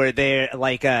me where they're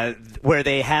where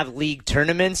they have league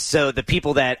tournaments. So the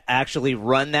people that actually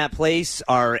run that place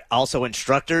are also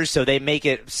instructors. So they make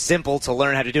it simple to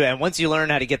learn how to do it. And once you learn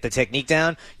how to get the technique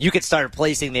down, you could start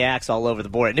placing the axe all over the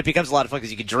board, and it becomes a lot of fun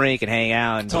because you can drink and hang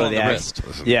out and all throw on the the axe. wrist.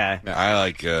 Listen, Yeah. I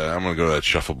like. I'm gonna go to that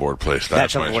shuffleboard place. That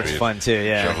That's my shuffleboard's speed. fun too.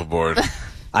 Yeah. Shuffleboard.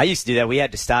 I used to do that. We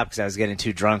had to stop because I was getting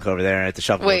too drunk over there at the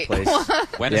shuffleboard Wait, place.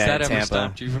 When Yeah, has that in ever Tampa.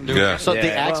 stopped you from doing Yeah. it? So at the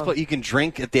Yeah, axe well- place, you can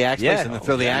drink at the axe Yeah. place and then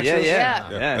throw the axes? Yeah.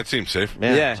 That seems safe.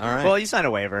 Yeah. All right. Well, you signed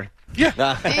a waiver. Yeah.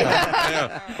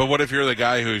 But what if you're the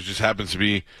guy who just happens to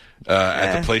be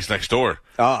at the place next door?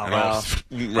 Oh, and all right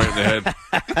in the head.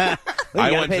 You I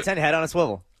gotta went pay to- attention. Head on a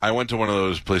swivel. I went to one of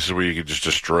those places where you could just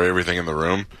destroy everything in the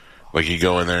room. Like you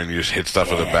go in there and you just hit stuff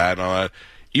with a bat and all that.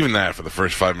 Even that for the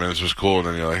first 5 minutes was cool, and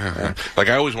then you're like, like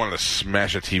I always wanted to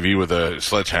smash a TV with a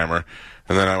sledgehammer,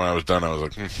 and then when I was done, I was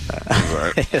like, all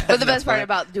right. But the best part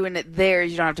about doing it there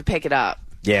is you don't have to pick it up.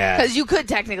 Yeah. Because you could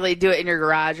technically do it in your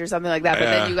garage or something like that, but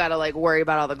Yeah. then you got to like worry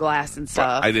about all the glass and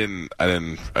stuff. I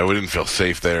wouldn't feel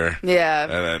safe there. Yeah.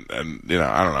 And I don't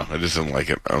know. I just didn't like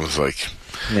it. I was like,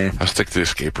 Yeah. I'll stick to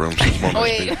escape rooms. It's more my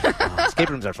Wait. speed. Escape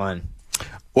rooms are fun.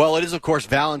 Well, it is, of course,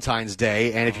 Valentine's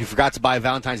Day, and if you forgot to buy a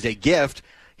Valentine's Day gift,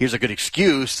 here's a good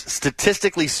excuse.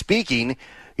 Statistically speaking,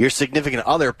 your significant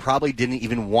other probably didn't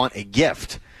even want a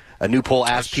gift. A new poll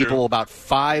asked true. people about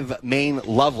 5 main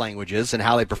love languages and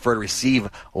how they prefer to receive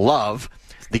love.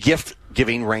 The gift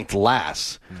giving ranked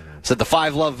last. So the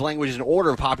 5 love languages in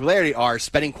order of popularity are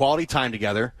spending quality time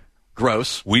together,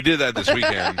 Gross. We did that this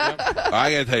weekend.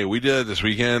 I gotta tell you, we did that this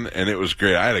weekend, and it was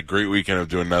great. I had a great weekend of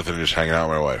doing nothing and just hanging out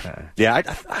with my wife. Yeah,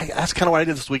 that's kind of what I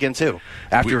did this weekend, too,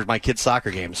 after my kids'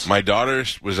 soccer games. My daughter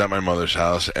was at my mother's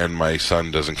house, and my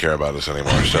son doesn't care about us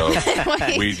anymore. So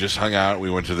we just hung out.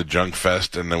 We went to the Junk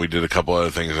Fest, and then we did a couple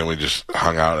other things, and we just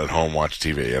hung out at home, watched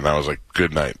TV, and I was like,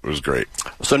 good night. It was great.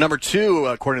 So number 2,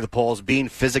 according to the polls, being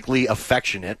physically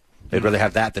affectionate. They'd rather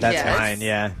have that than That's fine,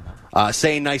 yeah.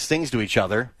 Saying nice things to each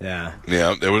other. Yeah.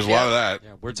 Yeah, there was a lot of that.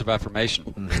 Yeah, words of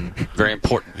affirmation. Very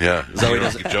important. Yeah. Joey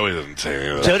doesn't say any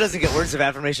of that. Joe doesn't get words of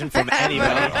affirmation from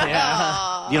anybody.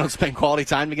 Yeah. You don't spend quality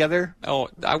time together? Oh,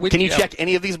 I would. Can you check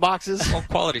any of these boxes? Well,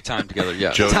 quality time together,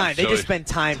 yeah. They just spend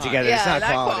time together. Yeah, it's not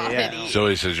not quality. quality. Yeah.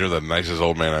 Joey says you're the nicest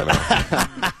old man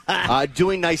I know.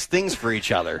 Doing nice things for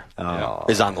each other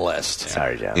is on the list.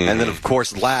 Sorry, Joe. And then, of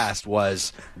course, last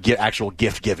was actual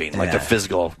gift giving, like the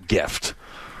physical gift.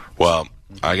 Well,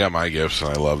 I got my gifts,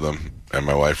 and I love them. And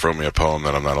my wife wrote me a poem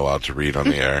that I'm not allowed to read on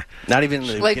the air. Not even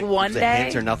one a day?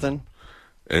 hint or nothing?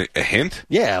 A hint?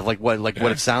 Yeah, like what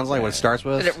it sounds like, what it starts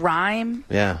with? Did it rhyme?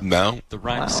 Yeah. No. The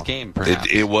rhyme scheme, perhaps.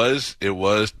 It was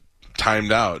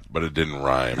timed out, but it didn't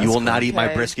rhyme. You will not eat my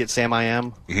Okay. brisket, Sam I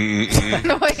am?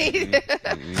 Wait.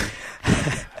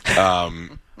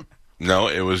 No,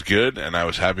 it was good, and I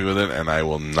was happy with it, and I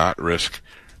will not risk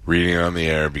reading it on the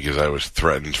air because I was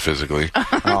threatened physically.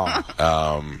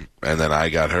 And then I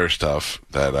got her stuff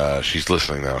that she's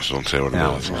listening now, so don't say what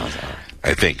it is.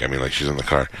 I think. I mean, like she's in the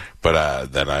car.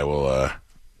 But then I will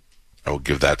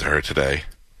give that to her today.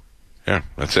 Yeah,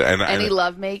 that's it. Any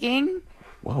love making?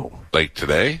 Whoa. Like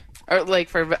today? Or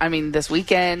like this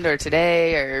weekend or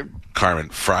today or... Carmen,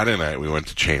 Friday night we went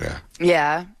to Chena.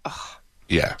 Yeah. Oh,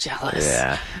 Yeah. jealous.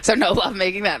 Yeah. So no love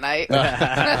making that night.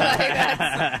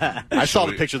 I saw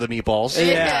the picture of the meatballs.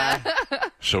 Yeah.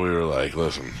 So we were like,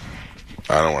 listen,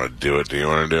 I don't want to do it. Do you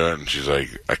want to do it? And she's like,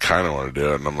 I kind of want to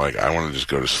do it. And I'm like, I want to just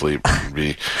go to sleep and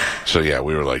be. So yeah,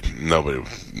 we were like, nobody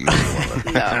wanted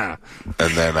it. No.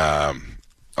 And then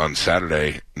on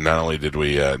Saturday, not only did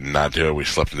we not do it, we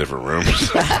slept in different rooms.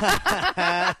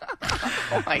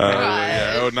 Oh my God.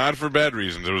 Yeah, not for bad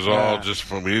reasons. It was all just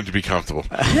we needed to be comfortable.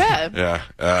 Yeah. Yeah,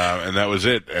 and that was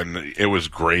it. And it was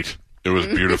great. It was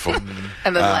beautiful.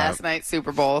 And then last night,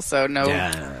 Super Bowl, so no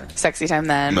sexy time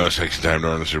then. No sexy time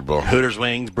during the Super Bowl. Hooters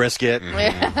wings, brisket.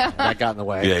 That got in the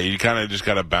way. Yeah, you kind of just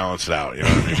got to balance it out, you know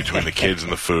what I mean, between the kids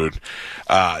and the food.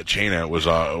 Chena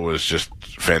was just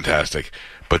fantastic.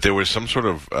 But there was some sort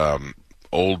of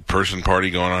old person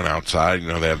party going on outside. You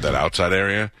know, they have that outside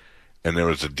area. And there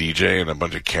was a DJ and a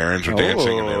bunch of Karens were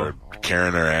dancing, and they were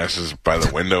carrying their asses by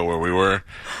the window where we were.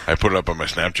 I put it up on my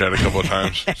Snapchat a couple of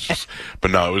times.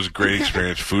 But no, it was a great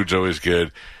experience. Food's always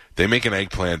good. They make an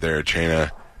eggplant there at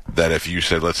Chena that if you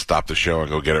said, let's stop the show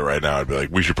and go get it right now, I'd be like,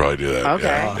 we should probably do that. Okay.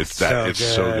 Yeah, it's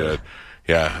so good.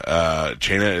 Yeah,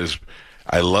 Chena is...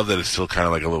 I love that it's still kind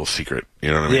of like a little secret. You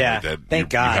know what I mean? Yeah, like that thank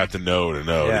God. You have to know to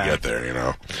get there, you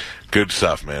know. Good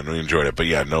stuff, man. We enjoyed it. But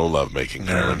yeah, no love making,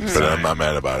 Karen. But I'm not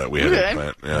mad about it. We had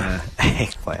eggplant. Yeah.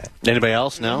 Eggplant. Anybody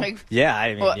else? No? Yeah,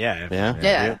 I mean, What?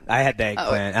 yeah. I had the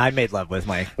eggplant. I made love with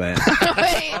my eggplant. Wait.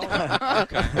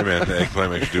 Hey, man, the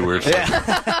eggplant makes you do weird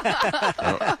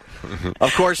stuff.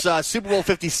 Of course, Super Bowl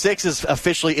 56 is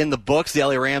officially in the books. The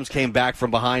LA Rams came back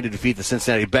from behind to defeat the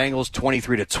Cincinnati Bengals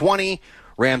 23-20.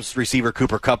 Rams receiver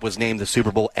Cooper Kupp was named the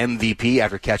Super Bowl MVP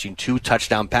after catching 2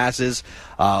 touchdown passes.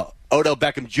 Odell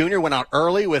Beckham Jr. went out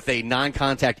early with a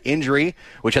non-contact injury,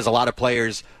 which has a lot of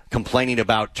players complaining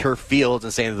about turf fields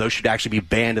and saying that those should actually be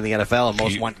banned in the NFL, and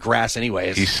most want grass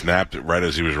anyways. He snapped it right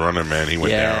as he was running, man. He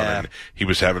went down, and he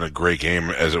was having a great game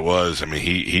as it was. I mean,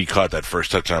 he caught that first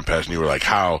touchdown pass, and you were like,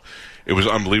 how? It was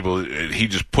unbelievable. He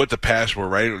just put the pass where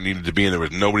right it needed to be, and there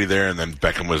was nobody there, and then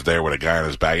Beckham was there with a guy on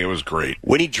his back. It was great.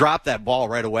 When he dropped that ball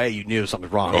right away, you knew something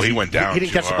was wrong. Oh, he went down. He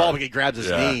didn't catch the hard. ball, but he grabbed his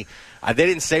knee. They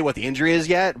didn't say what the injury is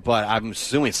yet, but I'm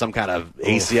assuming some kind of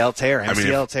ACL tear,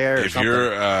 MCL tear, or if something.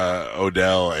 you're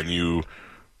Odell and you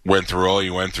went through all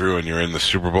you went through and you're in the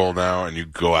Super Bowl now and you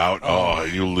go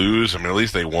out, you lose. I mean, at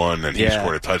least they won and he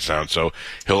scored a touchdown, so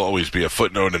he'll always be a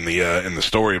footnote in the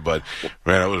story. But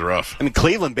man, it was rough. I mean,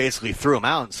 Cleveland basically threw him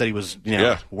out and said he was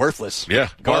worthless. Yeah.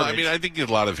 Well, Garbage. I mean, I think a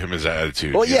lot of him is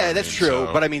attitude. Well, you know yeah, what that's I mean? true.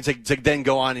 So, But I mean, to then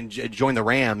go on and join the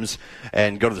Rams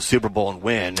and go to the Super Bowl and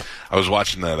win. I was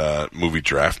watching that movie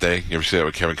Draft Day. You ever see that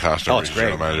with Kevin Costner? Oh, it's He's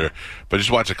general great. manager. But I just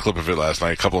watched a clip of it last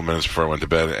night, a couple of minutes before I went to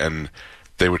bed, and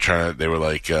they were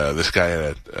like, this guy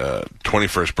had a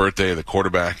 21st birthday of the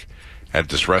quarterback at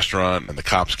this restaurant, and the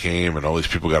cops came, and all these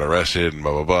people got arrested, and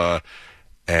blah, blah, blah.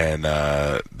 And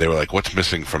they were like, what's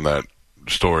missing from that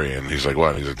story? And he's like,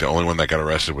 what? He's like, the only one that got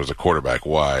arrested was the quarterback.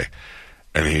 Why?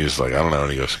 And he's like, I don't know.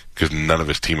 And he goes, because none of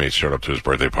his teammates showed up to his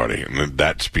birthday party. And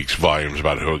that speaks volumes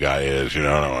about who a guy is, you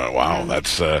know. And I went, wow,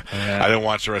 that's, I didn't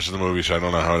watch the rest of the movie, so I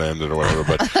don't know how it ended or whatever.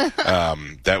 But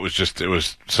that was just, it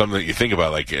was something that you think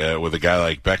about, like, with a guy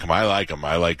like Beckham. I like him.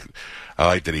 I like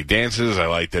that he dances. I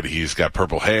like that he's got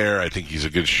purple hair. I think he's a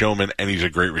good showman, and he's a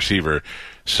great receiver.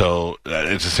 So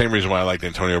it's the same reason why I liked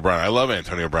Antonio Brown. I love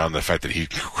Antonio Brown, the fact that he's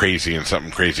crazy and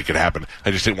something crazy could happen.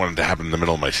 I just didn't want it to happen in the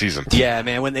middle of my season. Yeah,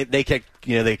 man. When they kept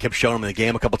showing him in the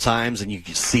game a couple times, and you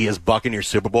could see his Buccaneers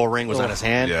Super Bowl ring was on his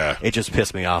hand. Yeah. It just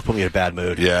pissed me off. Put me in a bad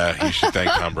mood. Yeah, you should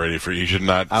thank Tom Brady for. You should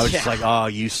not. I was just like, oh,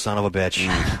 you son of a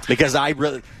bitch, because I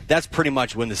really. That's pretty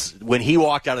much when he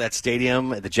walked out of that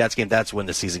stadium at the Jets game. That's when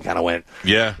the season kind of went.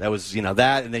 Yeah, that was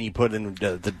that, and then you put in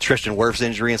the Tristan Wirfs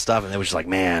injury and stuff, and it was just like,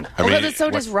 man. Because it's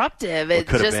so disruptive. It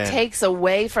just takes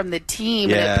away from the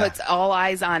team, and it puts all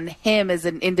eyes on him as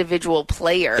an individual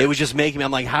player. It was just making me.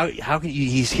 I'm like, how can you?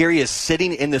 He is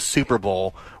sitting in the Super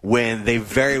Bowl when they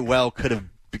very well could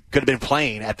have been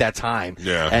playing at that time.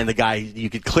 Yeah. And the guy, you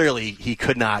could clearly he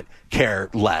could not care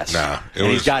less. Nah,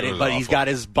 he's got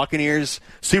his Buccaneers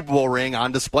Super Bowl ring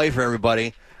on display for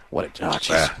everybody. What a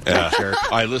jeez. Sure. All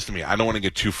right, listen to me. I don't want to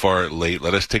get too far late.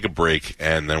 Let us take a break,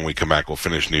 and then we come back. We'll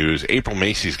finish news. April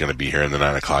Macy's going to be here in the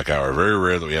 9 o'clock hour. Very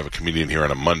rare that we have a comedian here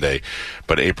on a Monday,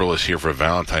 but April is here for a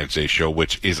Valentine's Day show,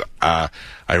 which is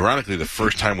ironically the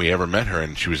first time we ever met her,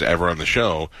 and she was ever on the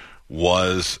show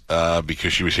was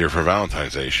because she was here for a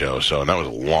Valentine's Day show. So, and that was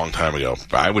a long time ago.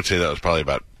 I would say that was probably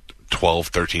about 12,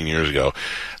 13 years ago.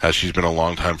 She's been a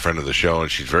longtime friend of the show, and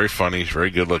she's very funny, she's very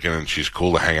good looking, and she's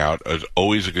cool to hang out.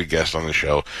 Always a good guest on the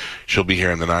show. She'll be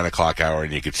here in the 9 o'clock hour,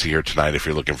 and you can see her tonight if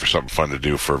you're looking for something fun to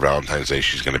do for Valentine's Day.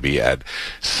 She's going to be at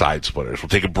Side Splitters. We'll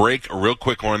take a break, a real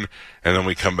quick one, and then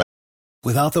we come back.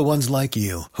 Without the ones like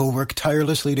you, who work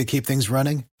tirelessly to keep things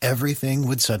running, everything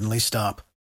would suddenly stop.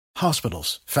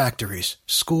 Hospitals, factories,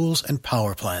 schools, and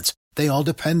power plants, they all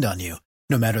depend on you.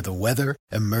 No matter the weather,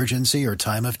 emergency, or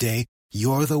time of day,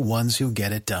 you're the ones who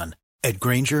get it done. At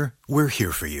Grainger, we're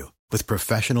here for you with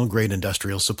professional-grade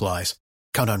industrial supplies.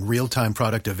 Count on real-time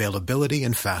product availability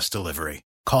and fast delivery.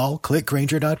 Call, click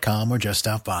Grainger.com, or just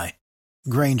stop by.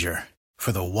 Grainger,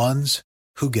 for the ones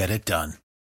who get it done.